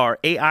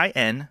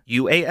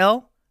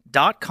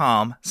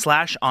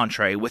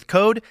Trainual.com/Entree with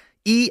code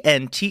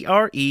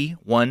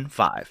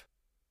ENTRE15.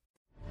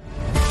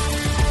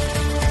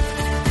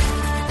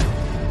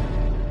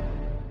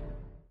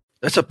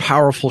 That's a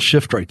powerful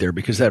shift right there,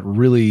 because that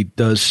really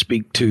does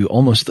speak to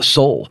almost the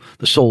soul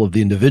of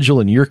the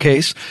individual in your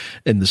case,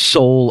 and the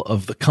soul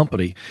of the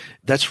company.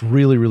 That's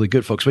really, really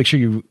good, folks. Make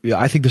sure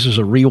I think this is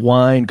a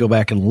rewind, go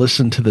back and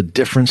listen to the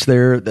difference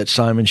there that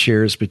Simon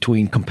shares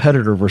between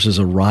competitor versus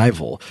a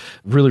rival.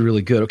 Really,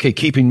 really good. Okay,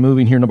 keeping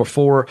moving here. Number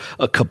 4,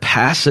 a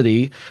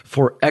capacity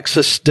for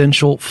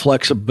existential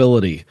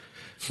flexibility.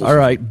 All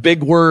right,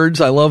 big words.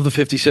 I love the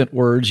 50-cent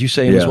words. You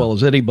say them as well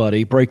as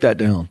anybody. Break that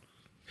down.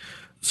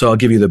 So I'll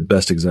give you the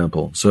best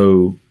example.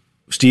 So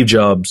Steve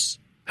Jobs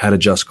had a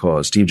just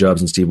cause. Steve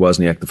Jobs and Steve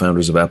Wozniak, the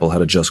founders of Apple,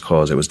 had a just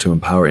cause. It was to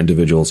empower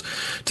individuals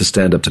to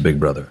stand up to Big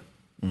Brother,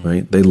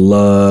 right? They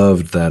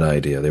loved that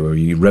idea. They were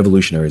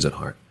revolutionaries at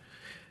heart.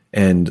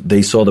 And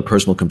they saw the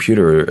personal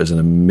computer as an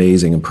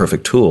amazing and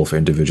perfect tool for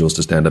individuals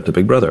to stand up to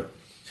Big Brother.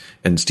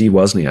 And Steve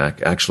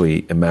Wozniak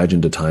actually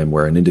imagined a time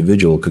where an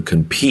individual could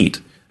compete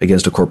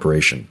against a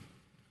corporation.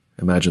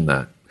 Imagine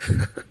that.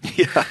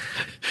 Yeah.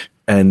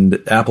 And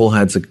Apple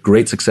had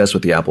great success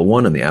with the Apple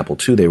I and the Apple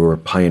II. They were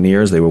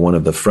pioneers. They were one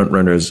of the front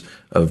runners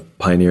of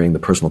pioneering the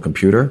personal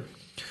computer.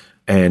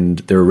 And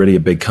they're already a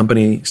big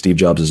company. Steve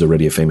Jobs is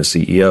already a famous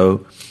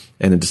CEO.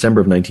 And in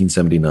December of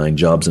 1979,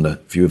 Jobs and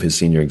a few of his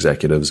senior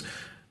executives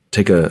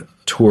take a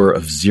tour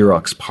of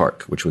Xerox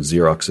PARC, which was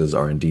Xerox's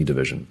R&D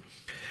division.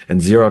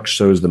 And Xerox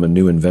shows them a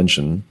new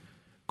invention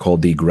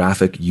called the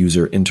graphic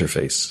user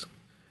interface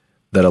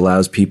that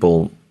allows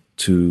people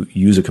to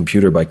use a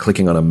computer by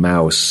clicking on a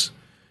mouse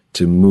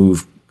to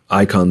move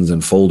icons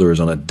and folders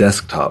on a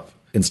desktop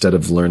instead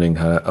of learning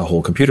a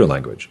whole computer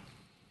language.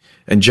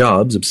 And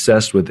Jobs,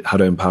 obsessed with how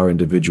to empower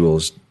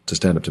individuals to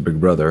stand up to Big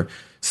Brother,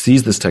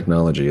 sees this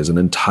technology as an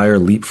entire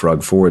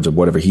leapfrog forwards of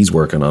whatever he's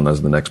working on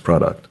as the next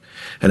product.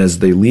 And as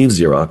they leave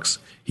Xerox,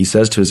 he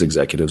says to his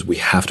executives, we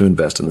have to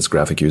invest in this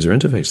graphic user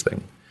interface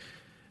thing.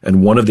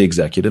 And one of the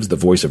executives, the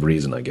voice of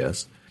reason, I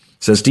guess,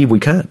 says, Steve, we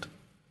can't.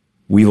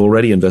 We've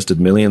already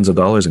invested millions of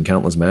dollars and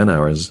countless man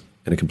hours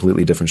in a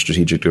completely different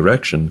strategic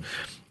direction.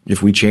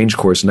 If we change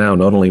course now,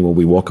 not only will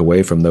we walk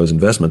away from those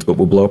investments, but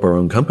we'll blow up our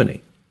own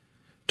company.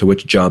 To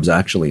which Jobs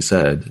actually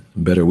said,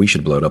 better we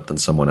should blow it up than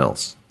someone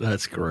else.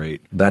 That's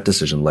great. That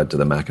decision led to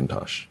the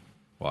Macintosh.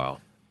 Wow.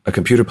 A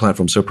computer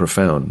platform so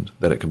profound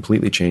that it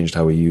completely changed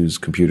how we use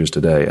computers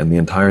today, and the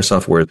entire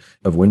software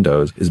of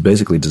Windows is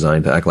basically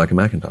designed to act like a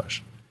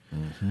Macintosh.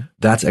 Mm-hmm.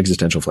 That's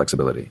existential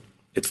flexibility.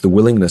 It's the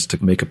willingness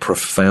to make a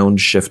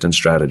profound shift in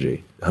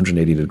strategy,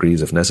 180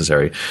 degrees if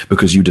necessary,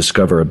 because you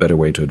discover a better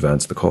way to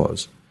advance the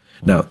cause.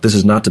 Now, this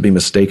is not to be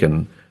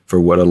mistaken for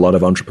what a lot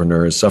of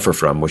entrepreneurs suffer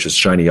from, which is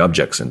shiny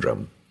object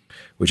syndrome,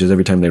 which is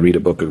every time they read a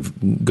book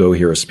of go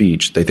hear a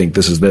speech, they think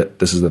this is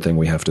the thing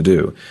we have to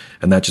do.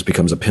 And that just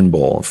becomes a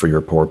pinball for your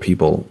poor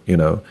people,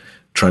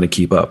 trying to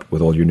keep up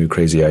with all your new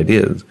crazy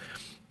ideas.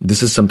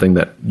 This is something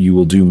that you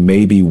will do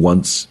maybe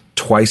once,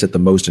 twice at the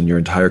most in your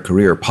entire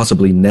career,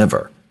 possibly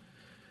never.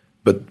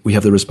 But we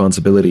have the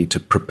responsibility to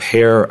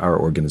prepare our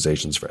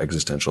organizations for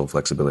existential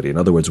flexibility. In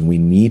other words, when we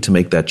need to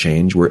make that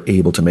change, we're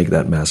able to make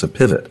that massive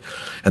pivot.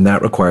 And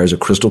that requires a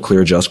crystal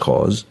clear just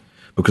cause,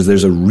 because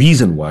there's a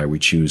reason why we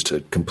choose to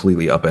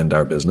completely upend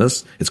our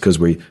business. It's because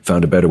we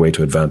found a better way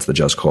to advance the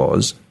just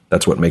cause.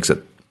 That's what makes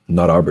it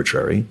not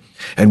arbitrary.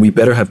 And we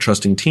better have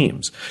trusting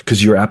teams,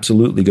 because you're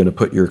absolutely going to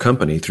put your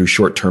company through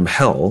short-term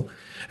hell.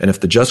 And if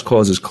the just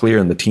cause is clear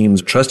and the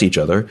teams trust each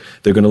other,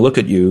 they're going to look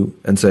at you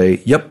and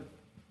say, yep,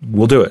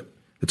 we'll do it.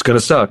 It's going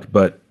to suck,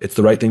 but it's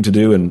the right thing to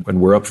do, and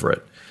we're up for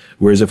it.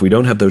 Whereas if we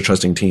don't have those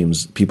trusting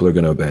teams, people are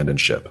going to abandon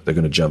ship. They're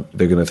going to jump.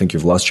 They're going to think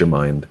you've lost your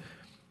mind,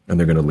 and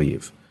they're going to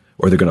leave.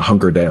 Or they're going to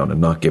hunker down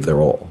and not give their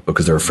all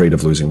because they're afraid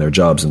of losing their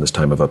jobs in this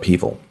time of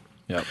upheaval.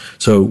 Yep.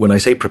 So when I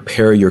say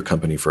prepare your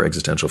company for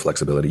existential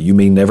flexibility, you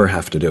may never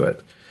have to do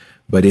it.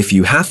 But if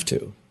you have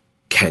to,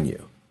 can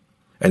you?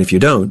 And if you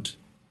don't,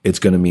 it's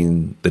going to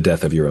mean the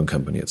death of your own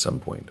company at some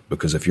point.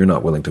 Because if you're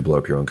not willing to blow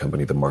up your own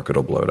company, the market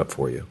will blow it up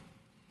for you.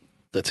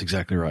 That's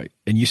exactly right.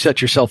 And you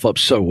set yourself up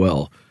so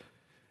well,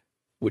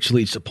 which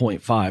leads to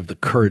point 5, the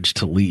courage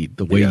to lead,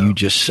 the way you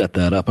just set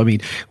that up. I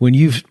mean, when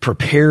you've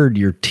prepared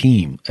your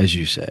team, as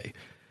you say,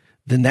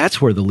 then that's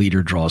where the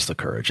leader draws the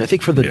courage. I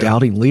think for the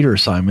doubting leader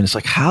assignment, it's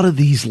like, how do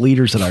these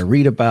leaders that I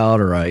read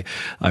about or I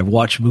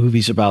watch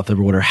movies about them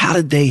or whatever, how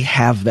did they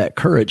have that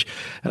courage?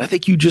 And I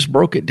think you just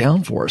broke it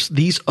down for us.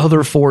 These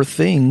other 4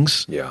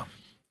 things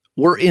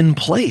were in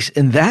place.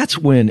 And that's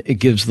when it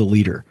gives the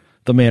leader,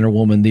 the man or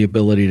woman, the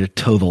ability to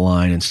toe the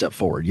line and step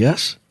forward.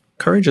 Yes?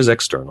 Courage is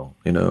external,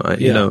 it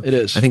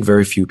is. I think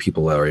very few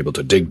people are able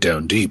to dig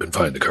down deep and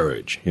find the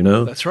courage,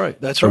 That's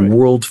right. That's right. A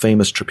world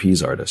famous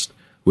trapeze artist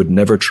would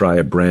never try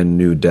a brand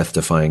new death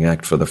defying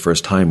act for the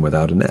first time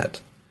without a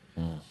net.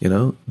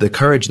 The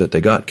courage that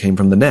they got came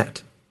from the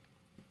net,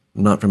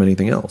 not from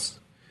anything else.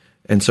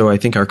 And so I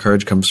think our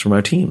courage comes from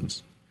our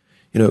teams.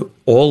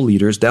 All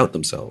leaders doubt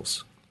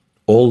themselves.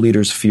 All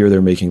leaders fear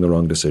they're making the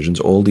wrong decisions.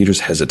 All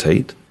leaders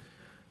hesitate.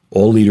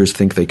 All leaders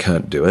think they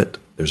can't do it.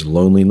 There's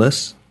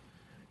loneliness.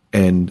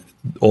 And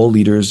all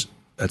leaders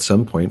at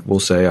some point will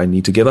say, I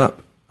need to give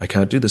up. I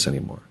can't do this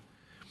anymore.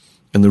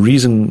 And the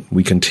reason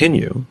we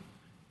continue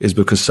is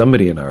because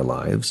somebody in our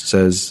lives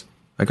says,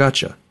 I got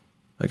you.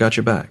 I got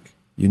your back.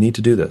 You need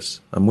to do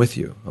this. I'm with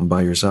you. I'm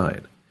by your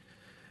side.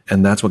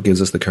 And that's what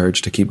gives us the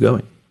courage to keep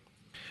going.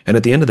 And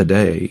at the end of the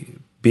day,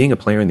 being a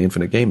player in the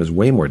infinite game is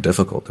way more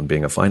difficult than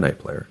being a finite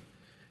player.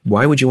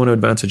 Why would you want to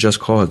advance a just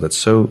cause that's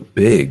so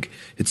big?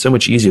 It's so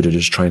much easier to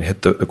just try and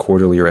hit the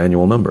quarterly or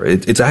annual number.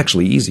 It's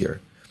actually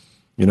easier,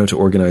 to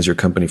organize your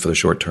company for the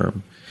short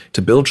term.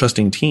 To build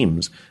trusting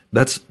teams,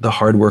 that's the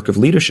hard work of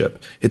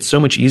leadership. It's so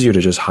much easier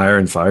to just hire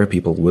and fire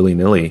people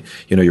willy-nilly.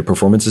 Your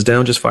performance is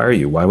down, just fire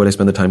you. Why would I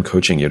spend the time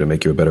coaching you to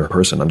make you a better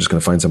person? I'm just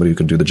going to find somebody who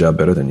can do the job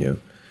better than you.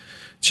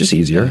 It's just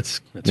easier.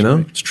 That's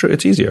right. It's true.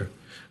 It's easier.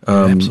 It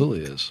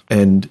absolutely is.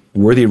 And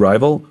worthy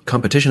rival,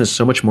 competition is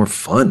so much more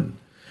fun.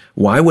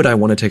 Why would I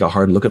want to take a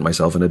hard look at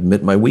myself and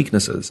admit my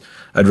weaknesses?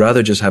 I'd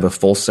rather just have a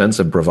false sense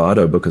of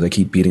bravado because I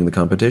keep beating the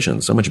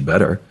competition. So much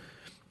better.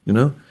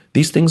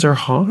 These things are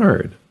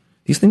hard.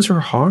 These things are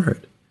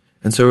hard.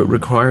 And so it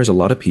requires a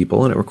lot of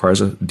people, and it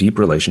requires deep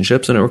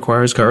relationships, and it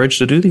requires courage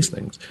to do these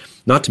things.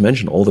 Not to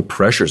mention all the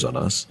pressures on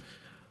us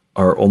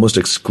are almost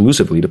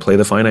exclusively to play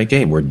the finite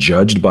game. We're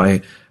judged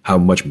by how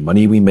much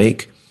money we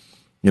make.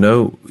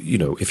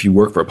 If you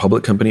work for a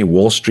public company,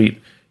 Wall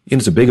Street,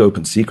 it's a big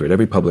open secret.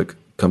 Every public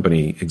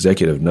company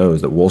executive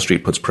knows that Wall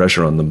Street puts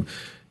pressure on them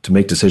to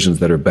make decisions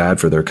that are bad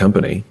for their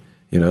company,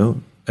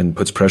 and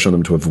puts pressure on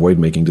them to avoid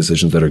making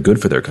decisions that are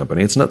good for their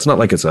company. It's not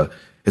like it's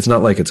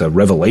a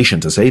revelation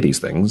to say these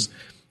things,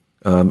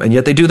 and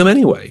yet they do them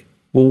anyway.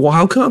 Well,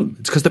 how come?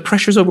 It's because the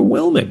pressure's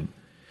overwhelming,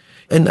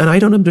 and I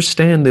don't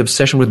understand the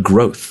obsession with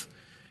growth.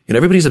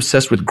 Everybody's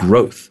obsessed with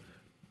growth.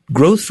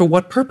 Growth for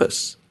what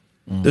purpose?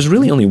 There's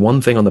really only one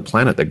thing on the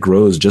planet that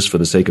grows just for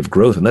the sake of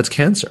growth, and that's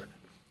cancer.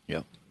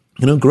 Yeah.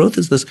 Growth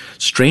is this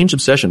strange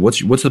obsession. What's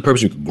the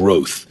purpose of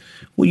growth?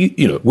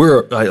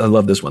 Well, I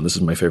love this one. This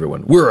is my favorite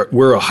one.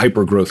 We're a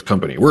hyper growth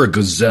company. We're a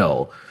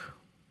gazelle.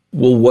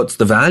 Well, what's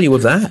the value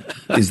of that?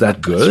 Is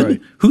that good?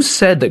 Right. Who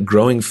said that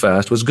growing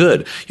fast was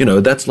good?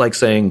 That's like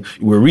saying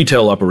we're a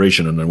retail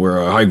operation and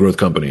we're a high growth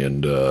company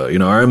and,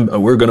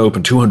 we're going to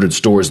open 200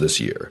 stores this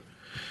year.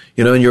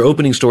 And you're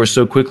opening stores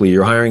so quickly,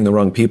 you're hiring the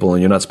wrong people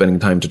and you're not spending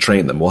time to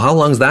train them. Well, how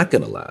long is that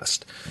going to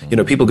last?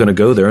 People are going to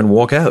go there and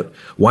walk out.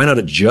 Why not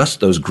adjust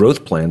those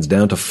growth plans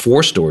down to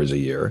 4 stores a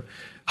year?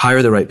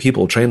 Hire the right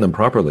people, train them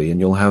properly, and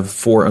you'll have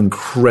 4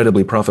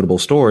 incredibly profitable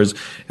stores,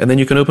 and then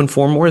you can open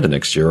 4 more the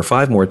next year, or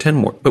 5 more, 10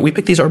 more. But we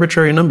pick these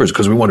arbitrary numbers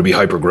because we want to be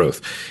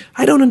hyper-growth.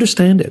 I don't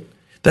understand it.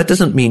 That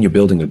doesn't mean you're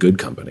building a good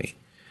company.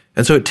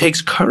 And so it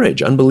takes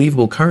courage,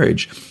 unbelievable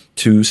courage,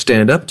 to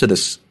stand up to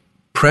this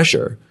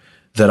pressure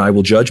that I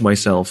will judge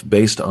myself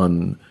based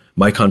on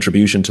my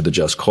contribution to the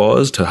just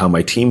cause, to how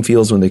my team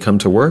feels when they come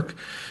to work.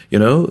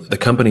 The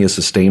company is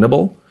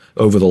sustainable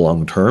over the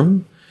long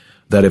term.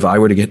 That if I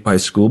were to get hit by a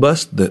school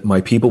bus, that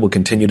my people will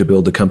continue to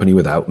build the company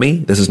without me.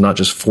 This is not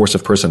just force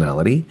of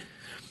personality.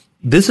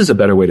 This is a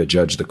better way to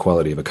judge the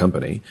quality of a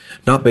company,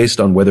 not based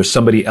on whether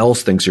somebody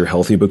else thinks you're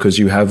healthy because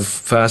you have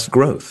fast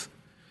growth.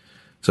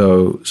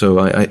 So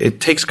it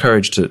takes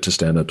courage to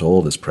stand up to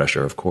all this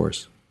pressure, of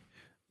course.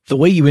 The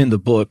way you end the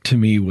book to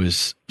me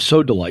was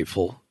so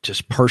delightful.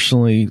 Just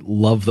personally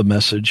love the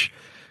message,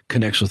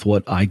 connects with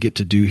what I get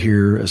to do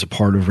here as a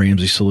part of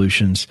Ramsey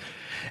Solutions.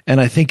 And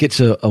I think it's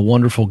a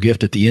wonderful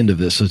gift at the end of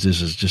this. This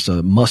is just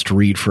a must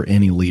read for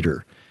any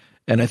leader.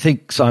 And I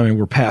think, Simon,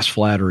 we're past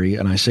flattery.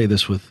 And I say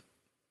this with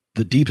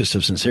the deepest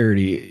of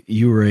sincerity.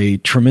 You are a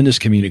tremendous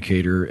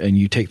communicator and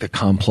you take the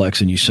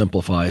complex and you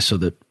simplify so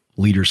that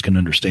leaders can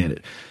understand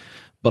it.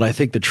 But I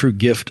think the true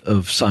gift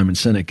of Simon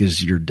Sinek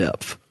is your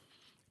depth,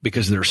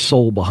 because there's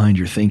soul behind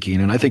your thinking.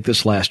 And I think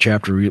this last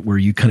chapter where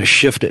you kind of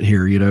shift it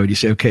here, and you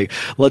say, okay,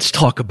 let's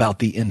talk about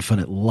the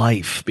infinite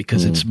life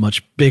because it's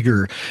much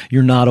bigger.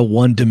 You're not a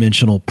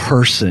one-dimensional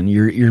person.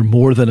 You're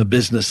more than a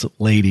business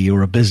lady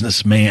or a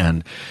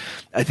businessman.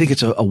 I think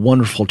it's a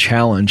wonderful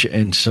challenge.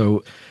 And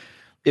so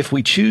if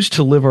we choose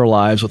to live our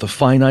lives with a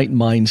finite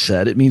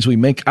mindset, it means we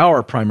make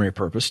our primary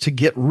purpose to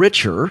get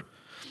richer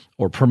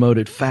or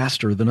promoted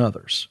faster than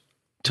others.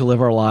 To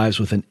live our lives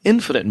with an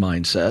infinite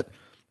mindset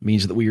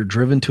means that we are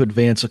driven to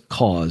advance a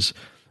cause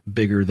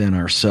bigger than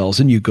ourselves.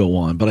 And you go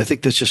on. But I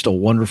think that's just a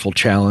wonderful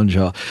challenge.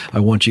 I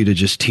want you to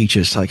just teach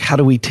us, how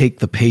do we take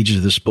the pages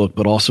of this book,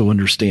 but also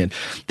understand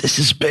this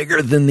is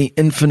bigger than the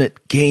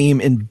infinite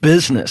game in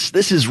business.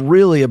 This is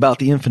really about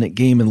the infinite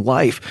game in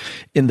life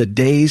in the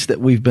days that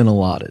we've been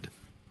allotted.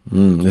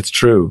 It's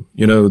true.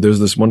 There's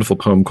this wonderful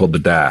poem called The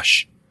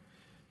Dash,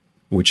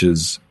 which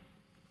is,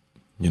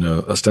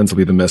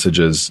 ostensibly the message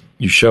is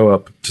you show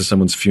up to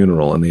someone's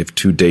funeral and they have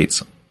 2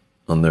 dates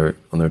on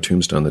their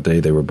tombstone, the day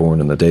they were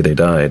born and the day they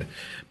died.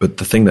 But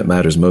the thing that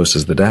matters most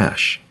is the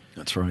dash.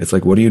 That's right. It's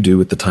like, what do you do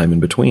with the time in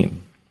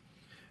between?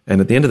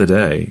 And at the end of the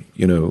day,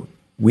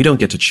 we don't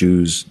get to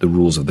choose the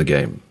rules of the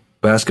game.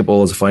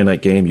 Basketball is a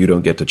finite game. You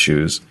don't get to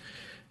choose.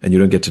 And you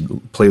don't get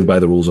to play by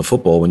the rules of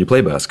football when you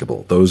play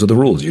basketball. Those are the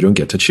rules. You don't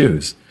get to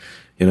choose.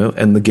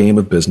 And the game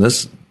of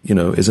business,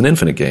 is an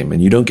infinite game.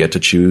 And you don't get to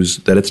choose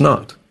that it's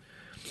not.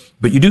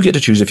 But you do get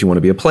to choose if you want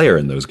to be a player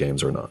in those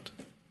games or not.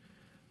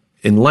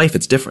 In life,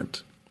 it's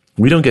different.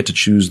 We don't get to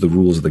choose the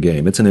rules of the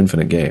game. It's an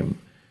infinite game.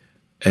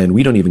 And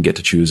we don't even get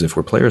to choose if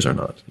we're players or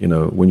not.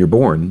 When you're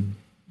born,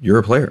 you're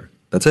a player.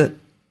 That's it.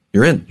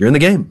 You're in the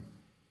game.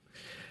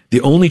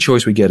 The only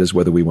choice we get is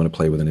whether we want to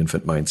play with an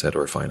infinite mindset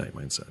or a finite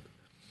mindset.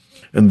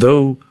 And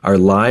though our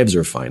lives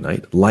are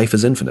finite, life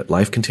is infinite.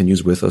 Life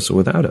continues with us or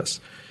without us.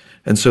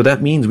 And so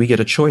that means we get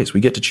a choice.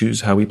 We get to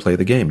choose how we play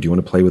the game. Do you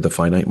want to play with a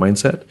finite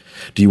mindset?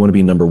 Do you want to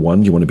be number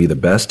one? Do you want to be the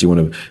best? Do you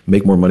want to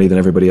make more money than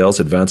everybody else,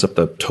 advance up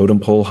the totem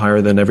pole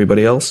higher than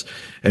everybody else?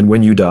 And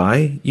when you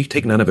die, you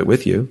take none of it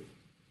with you.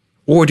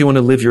 Or do you want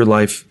to live your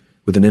life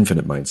with an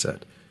infinite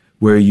mindset,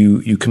 where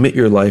you commit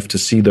your life to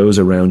see those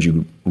around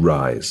you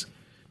rise,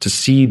 to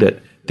see that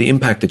the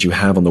impact that you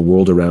have on the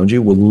world around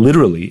you will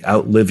literally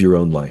outlive your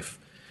own life,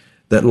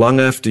 that long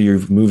after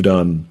you've moved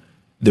on,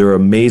 there are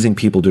amazing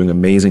people doing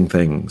amazing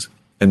things.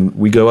 And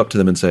we go up to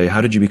them and say,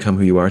 how did you become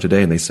who you are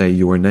today? And they say,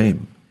 your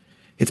name.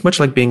 It's much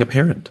like being a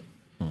parent.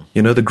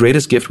 The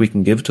greatest gift we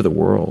can give to the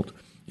world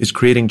is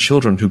creating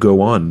children who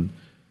go on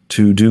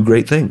to do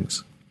great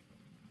things.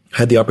 I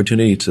had the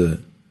opportunity to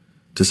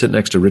sit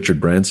next to Richard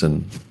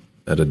Branson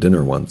at a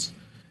dinner once.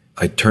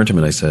 I turned to him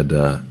and I said,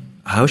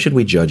 how should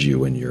we judge you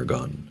when you're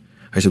gone?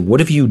 I said, what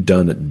have you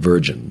done at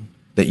Virgin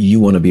that you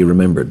want to be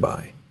remembered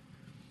by?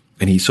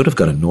 And he sort of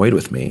got annoyed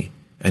with me.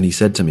 And he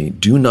said to me,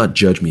 do not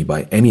judge me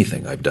by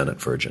anything I've done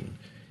at Virgin.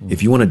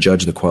 If you want to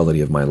judge the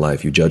quality of my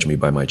life, you judge me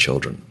by my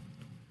children.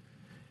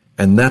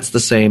 And that's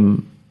the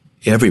same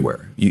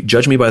everywhere. You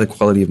judge me by the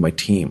quality of my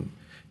team.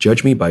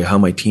 Judge me by how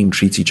my team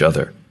treats each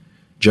other.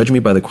 Judge me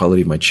by the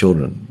quality of my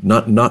children,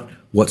 not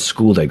what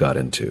school they got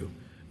into,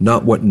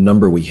 not what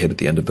number we hit at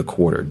the end of the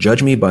quarter.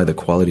 Judge me by the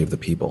quality of the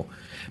people.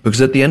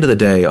 Because at the end of the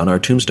day, on our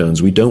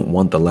tombstones, we don't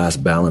want the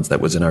last balance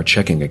that was in our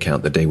checking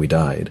account the day we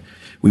died.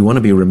 We want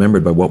to be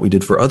remembered by what we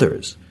did for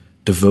others.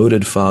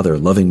 Devoted father,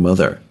 loving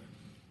mother.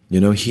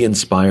 He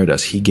inspired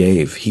us. He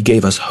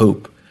gave us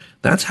hope.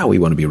 That's how we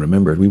want to be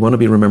remembered. We want to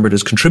be remembered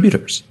as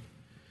contributors.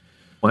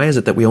 Why is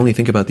it that we only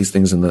think about these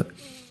things in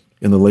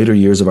the later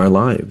years of our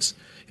lives?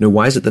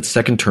 Why is it that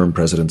second-term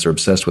presidents are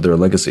obsessed with their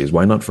legacies?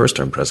 Why not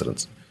first-term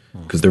presidents?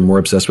 Because they're more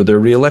obsessed with their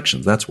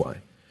re-elections. That's why.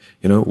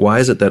 Why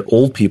is it that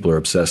old people are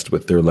obsessed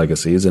with their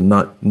legacies and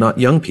not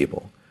young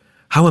people?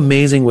 How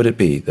amazing would it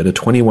be that a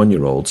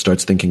 21-year-old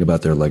starts thinking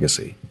about their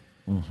legacy?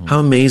 Mm-hmm. How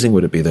amazing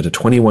would it be that a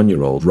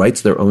 21-year-old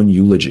writes their own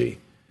eulogy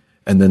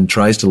and then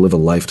tries to live a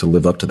life to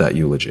live up to that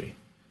eulogy?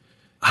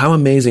 How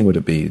amazing would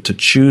it be to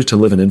choose to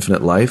live an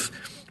infinite life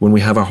when we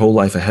have our whole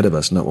life ahead of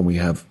us, not when we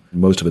have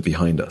most of it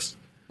behind us?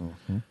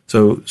 Mm-hmm.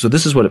 So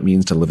this is what it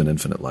means to live an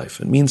infinite life.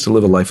 It means to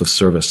live a life of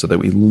service so that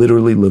we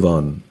literally live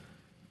on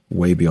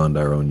way beyond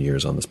our own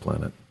years on this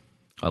planet.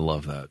 I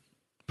love that.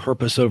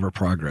 Purpose over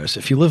progress.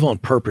 If you live on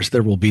purpose,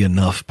 there will be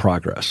enough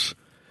progress.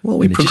 Well,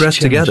 we progress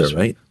together,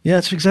 right? Yeah,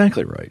 that's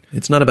exactly right.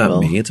 It's not about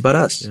me, it's about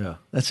us. Yeah,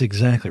 that's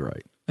exactly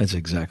right. That's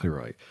exactly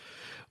right.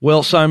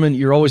 Well, Simon,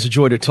 you're always a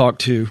joy to talk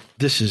to.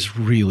 This is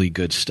really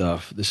good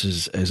stuff. This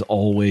is, as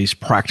always,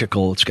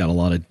 practical. It's got a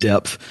lot of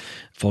depth.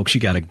 Folks,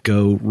 you got to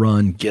go,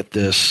 run, get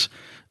this.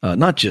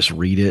 Not just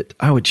read it.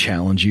 I would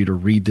challenge you to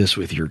read this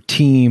with your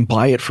team,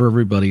 buy it for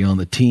everybody on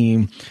the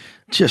team.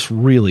 Just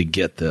really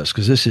get this,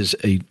 because this is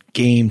a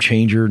game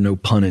changer, no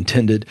pun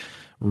intended.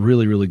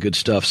 Really, really good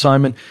stuff.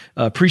 Simon,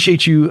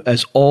 appreciate you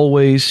as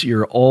always.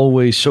 You're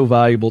always so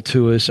valuable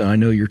to us, and I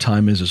know your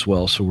time is as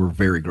well, so we're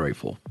very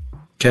grateful.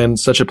 Ken,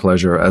 such a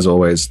pleasure, as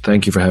always.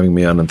 Thank you for having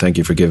me on, and thank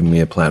you for giving me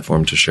a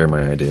platform to share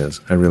my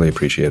ideas. I really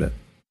appreciate it.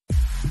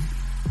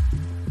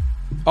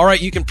 All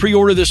right, you can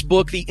pre-order this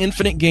book, The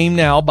Infinite Game,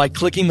 now by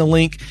clicking the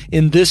link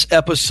in this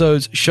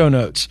episode's show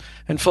notes.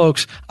 And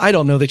folks, I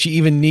don't know that you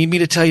even need me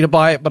to tell you to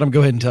buy it, but I'm going to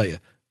go ahead and tell you.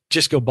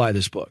 Just go buy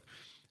this book,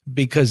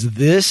 because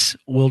this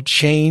will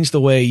change the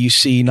way you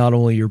see not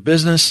only your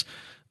business,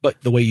 but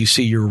the way you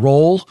see your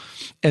role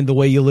and the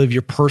way you live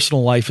your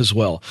personal life as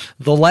well.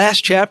 The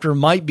last chapter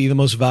might be the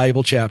most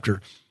valuable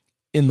chapter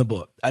in the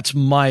book. That's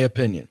my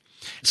opinion.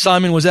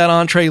 Simon was at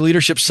Entree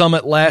Leadership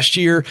Summit last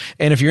year,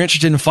 and if you're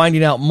interested in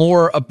finding out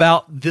more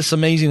about this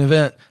amazing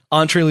event,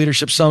 Entree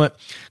Leadership Summit,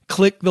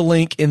 click the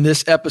link in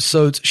this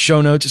episode's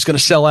show notes. It's going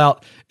to sell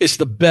out. It's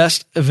the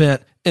best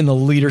event in the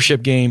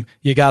leadership game.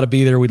 You got to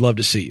be there. We'd love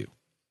to see you.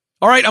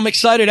 All right, I'm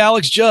excited.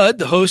 Alex Judd,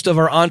 the host of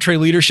our Entree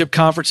Leadership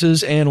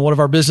Conferences and one of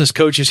our business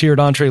coaches here at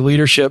Entree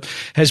Leadership,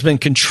 has been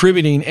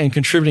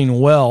contributing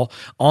well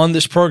on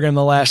this program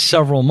the last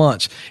several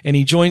months. And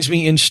he joins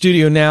me in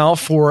studio now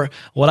for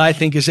what I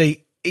think is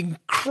a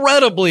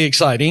incredibly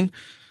exciting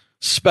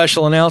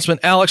special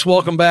announcement. Alex,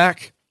 welcome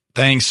back.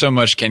 Thanks so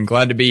much, Ken.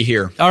 Glad to be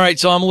here. All right,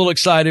 so I'm a little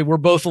excited. We're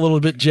both a little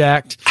bit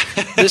jacked.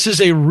 This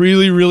is a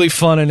really, really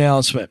fun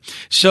announcement.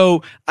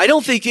 So I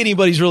don't think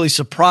anybody's really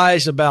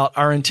surprised about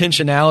our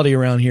intentionality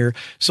around here.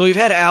 So we've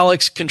had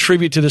Alex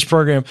contribute to this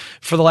program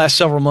for the last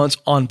several months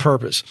on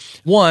purpose.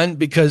 One,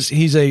 because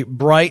he's a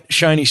bright,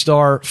 shiny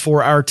star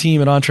for our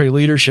team at Entree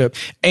Leadership,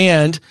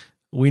 and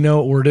we know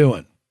what we're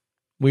doing.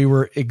 We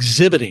were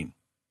exhibiting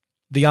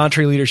the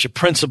Entree Leadership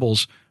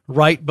principles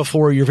right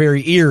before your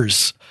very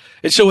ears.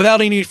 And so without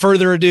any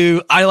further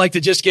ado, I like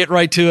to just get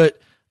right to it.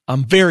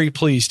 I'm very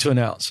pleased to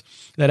announce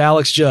that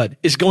Alex Judd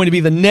is going to be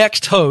the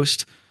next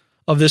host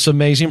of this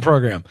amazing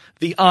program,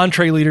 the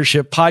Entree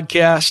Leadership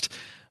Podcast.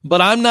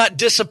 But I'm not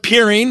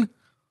disappearing,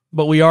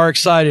 but we are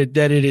excited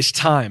that it is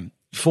time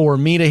for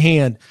me to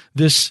hand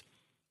this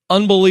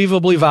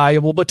unbelievably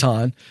valuable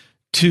baton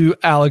to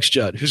Alex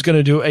Judd, who's going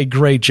to do a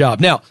great job.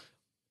 Now,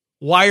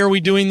 why are we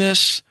doing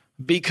this?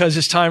 Because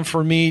it's time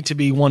for me to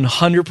be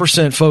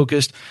 100%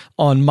 focused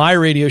on my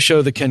radio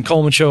show, The Ken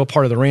Coleman Show, a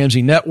part of the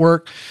Ramsey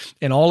Network,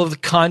 and all of the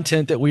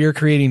content that we are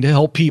creating to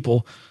help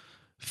people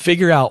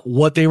figure out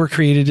what they were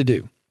created to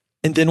do.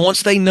 And then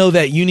once they know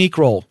that unique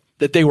role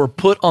that they were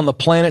put on the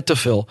planet to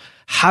fill,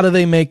 how do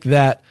they make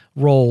that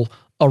role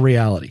a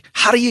reality?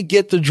 How do you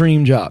get the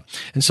dream job?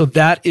 And so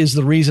that is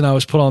the reason I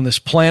was put on this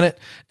planet,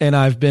 and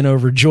I've been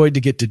overjoyed to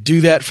get to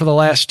do that for the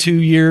last 2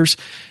 years.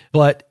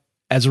 But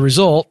as a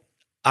result,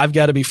 I've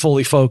got to be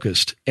fully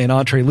focused, and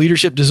Entree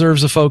Leadership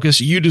deserves the focus.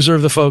 You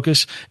deserve the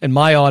focus, and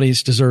my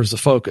audience deserves the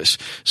focus.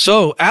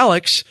 So,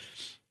 Alex,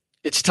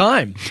 it's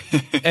time,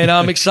 and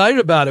I'm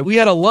excited about it. We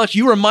had a lunch.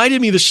 You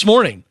reminded me this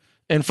morning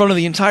in front of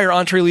the entire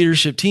Entree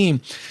Leadership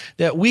team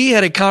that we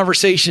had a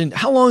conversation.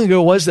 How long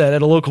ago was that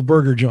at a local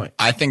burger joint?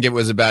 I think it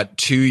was about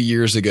 2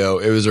 years ago.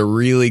 It was a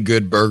really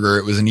good burger.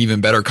 It was an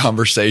even better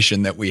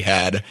conversation that we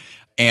had.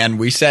 And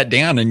we sat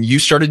down and you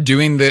started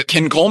doing the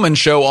Ken Coleman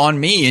Show on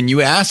me. And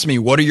you asked me,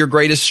 what are your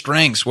greatest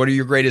strengths? What are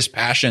your greatest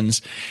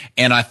passions?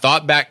 And I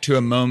thought back to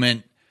a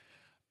moment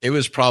it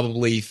was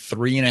probably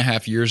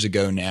 3.5 years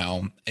ago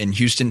now in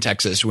Houston,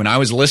 Texas, when I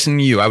was listening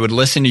to you. I would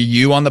listen to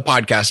you on the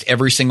podcast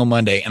every single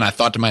Monday. And I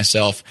thought to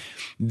myself,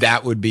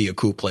 that would be a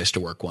cool place to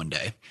work one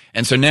day.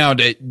 And so now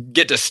to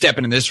get to step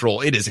into this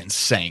role, it is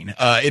insane.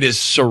 It is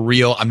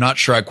surreal. I'm not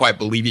sure I quite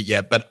believe it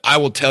yet, but I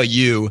will tell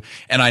you,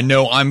 and I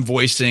know I'm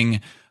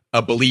voicing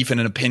a belief and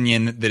an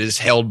opinion that is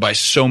held by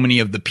so many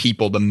of the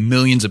people, the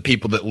millions of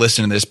people that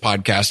listen to this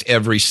podcast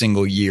every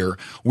single year.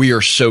 We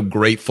are so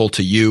grateful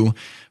to you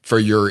for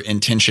your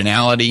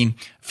intentionality,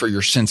 for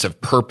your sense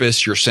of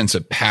purpose, your sense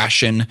of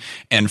passion,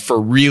 and for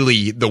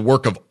really the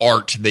work of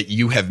art that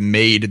you have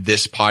made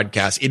this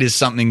podcast. It is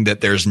something that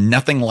there's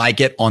nothing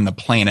like it on the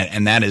planet,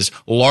 and that is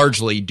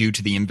largely due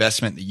to the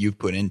investment that you've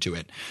put into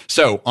it.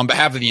 So on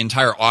behalf of the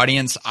entire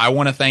audience, I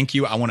want to thank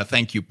you. I want to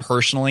thank you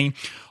personally.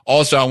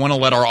 Also, I want to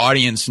let our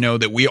audience know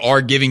that we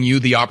are giving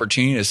you the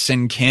opportunity to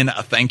send Ken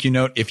a thank you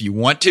note if you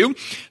want to.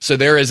 So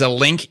there is a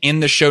link in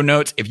the show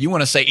notes. If you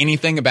want to say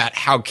anything about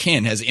how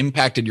Ken has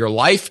impacted your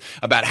life,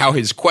 about how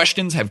his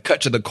questions have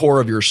cut to the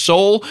core of your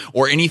soul,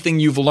 or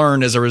anything you've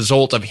learned as a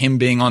result of him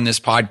being on this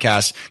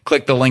podcast,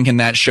 click the link in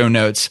that show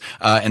notes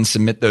and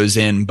submit those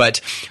in.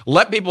 But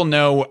let people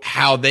know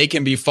how they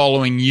can be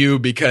following you,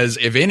 because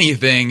if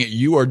anything,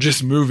 you are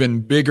just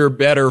moving bigger,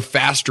 better,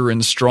 faster,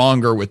 and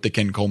stronger with the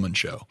Ken Coleman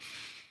Show.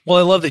 Well,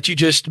 I love that you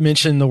just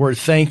mentioned the word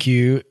thank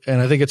you,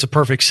 and I think it's a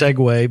perfect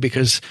segue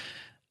because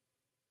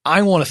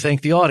I want to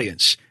thank the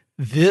audience.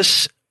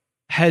 This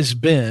has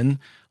been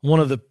one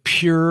of the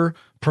pure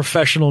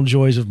professional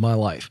joys of my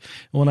life.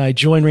 When I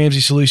joined Ramsey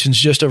Solutions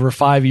just over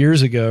 5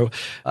 years ago,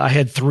 I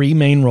had 3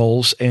 main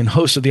roles, and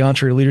host of the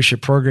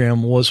EntreLeadership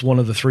program was one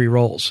of the 3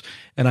 roles.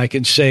 And I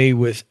can say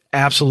with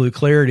absolute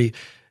clarity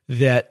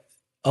that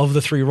of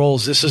the 3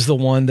 roles, this is the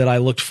one that I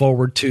looked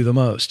forward to the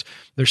most.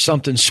 There's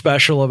something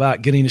special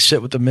about getting to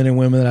sit with the men and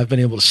women that I've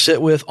been able to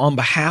sit with on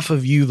behalf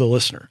of you, the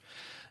listener.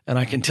 And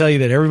I can tell you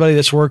that everybody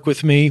that's worked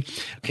with me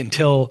can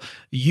tell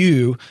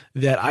you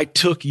that I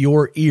took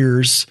your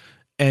ears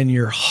and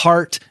your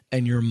heart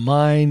and your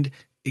mind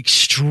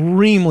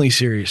extremely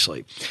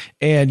seriously,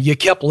 and you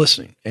kept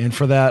listening. And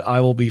for that,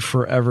 I will be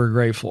forever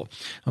grateful.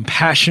 I'm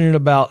passionate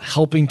about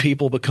helping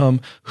people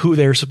become who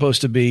they're supposed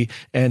to be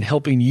and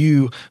helping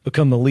you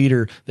become the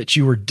leader that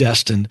you were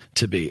destined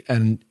to be.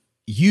 And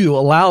you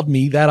allowed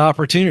me that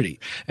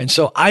opportunity. And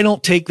so I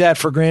don't take that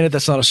for granted.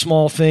 That's not a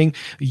small thing.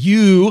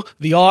 You,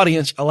 the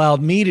audience,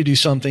 allowed me to do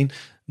something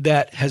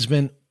that has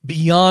been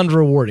beyond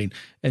rewarding.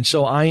 And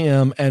so I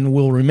am and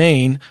will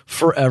remain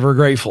forever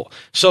grateful.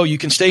 So you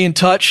can stay in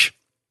touch.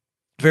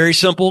 Very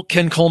simple,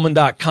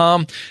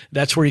 kencoleman.com.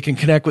 That's where you can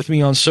connect with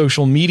me on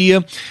social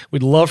media.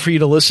 We'd love for you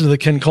to listen to the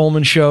Ken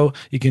Coleman Show.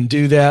 You can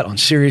do that on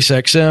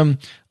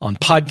SiriusXM, on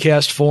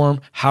podcast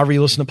form, however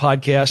you listen to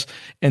podcasts,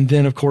 and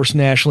then, of course,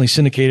 nationally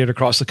syndicated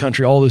across the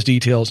country. All those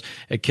details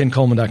at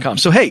kencoleman.com.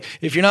 So, hey,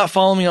 if you're not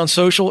following me on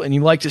social and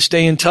you'd like to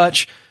stay in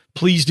touch,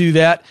 please do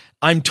that.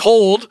 I'm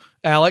told,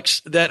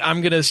 Alex, that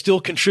I'm going to still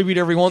contribute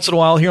every once in a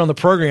while here on the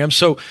program.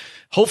 So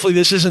hopefully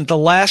this isn't the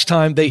last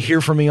time they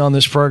hear from me on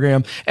this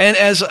program. And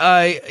as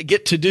I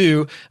get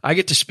to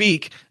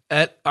speak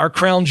at our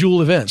Crown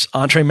Jewel events,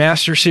 Entre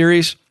Master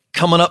Series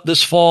coming up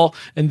this fall,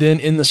 and then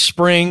in the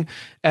spring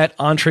at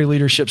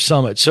EntreLeadership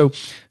Summit. So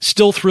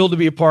still thrilled to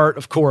be a part,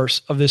 of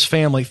course, of this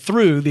family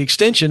through the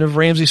extension of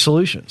Ramsey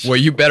Solutions. Well,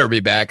 you better be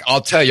back.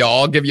 I'll tell you,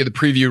 I'll give you the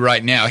preview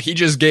right now. He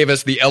just gave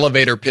us the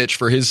elevator pitch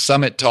for his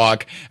summit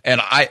talk,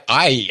 and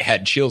I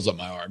had chills on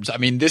my arms. I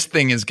mean, this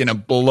thing is going to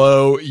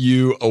blow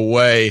you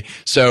away.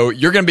 So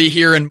you're going to be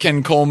hearing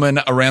Ken Coleman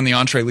around the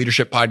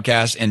EntreLeadership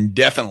podcast, and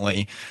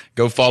definitely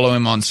go follow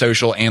him on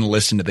social and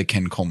listen to the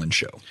Ken Coleman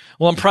Show.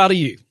 Well, I'm proud of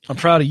you. I'm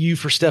proud of you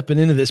for stepping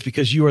into this,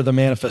 because you are the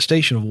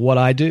manifestation of what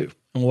I do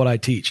and what I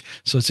teach.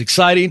 So it's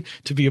exciting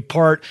to be a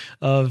part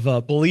of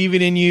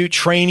believing in you,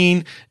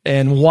 training,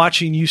 and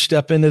watching you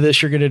step into this.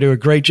 You're going to do a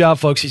great job,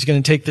 folks. He's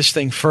going to take this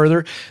thing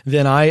further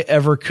than I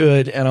ever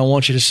could. And I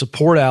want you to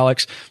support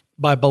Alex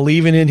by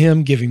believing in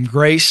him, give him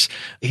grace.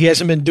 He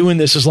hasn't been doing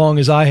this as long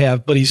as I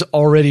have, but he's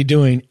already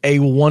doing a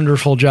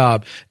wonderful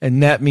job.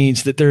 And that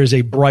means that there is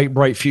a bright,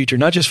 bright future,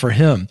 not just for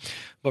him,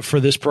 but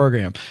for this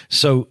program.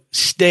 So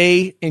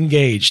stay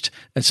engaged.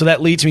 And so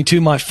that leads me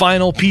to my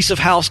final piece of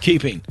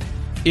housekeeping.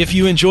 If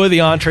you enjoy the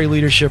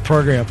EntreLeadership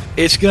program,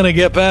 it's going to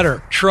get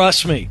better.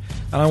 Trust me.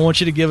 And I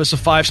want you to give us a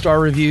 5-star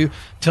review.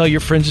 Tell your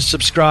friends to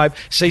subscribe.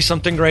 Say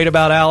something great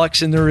about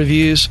Alex in the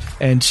reviews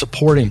and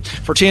support him.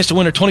 For a chance to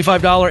win a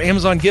 $25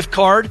 Amazon gift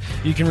card,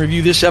 you can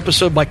review this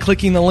episode by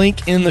clicking the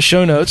link in the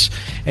show notes.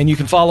 And you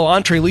can follow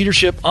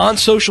EntreLeadership on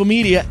social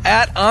media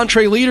at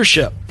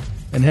EntreLeadership.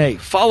 And hey,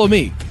 follow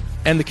me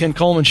and the Ken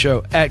Coleman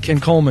Show at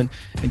Ken Coleman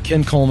and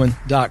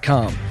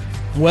kencoleman.com.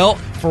 Well,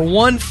 for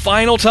one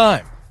final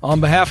time, on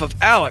behalf of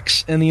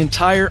Alex and the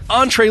entire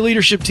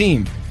EntreLeadership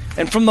team,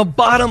 and from the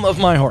bottom of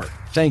my heart,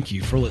 thank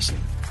you for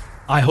listening.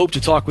 I hope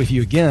to talk with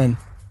you again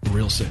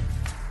real soon.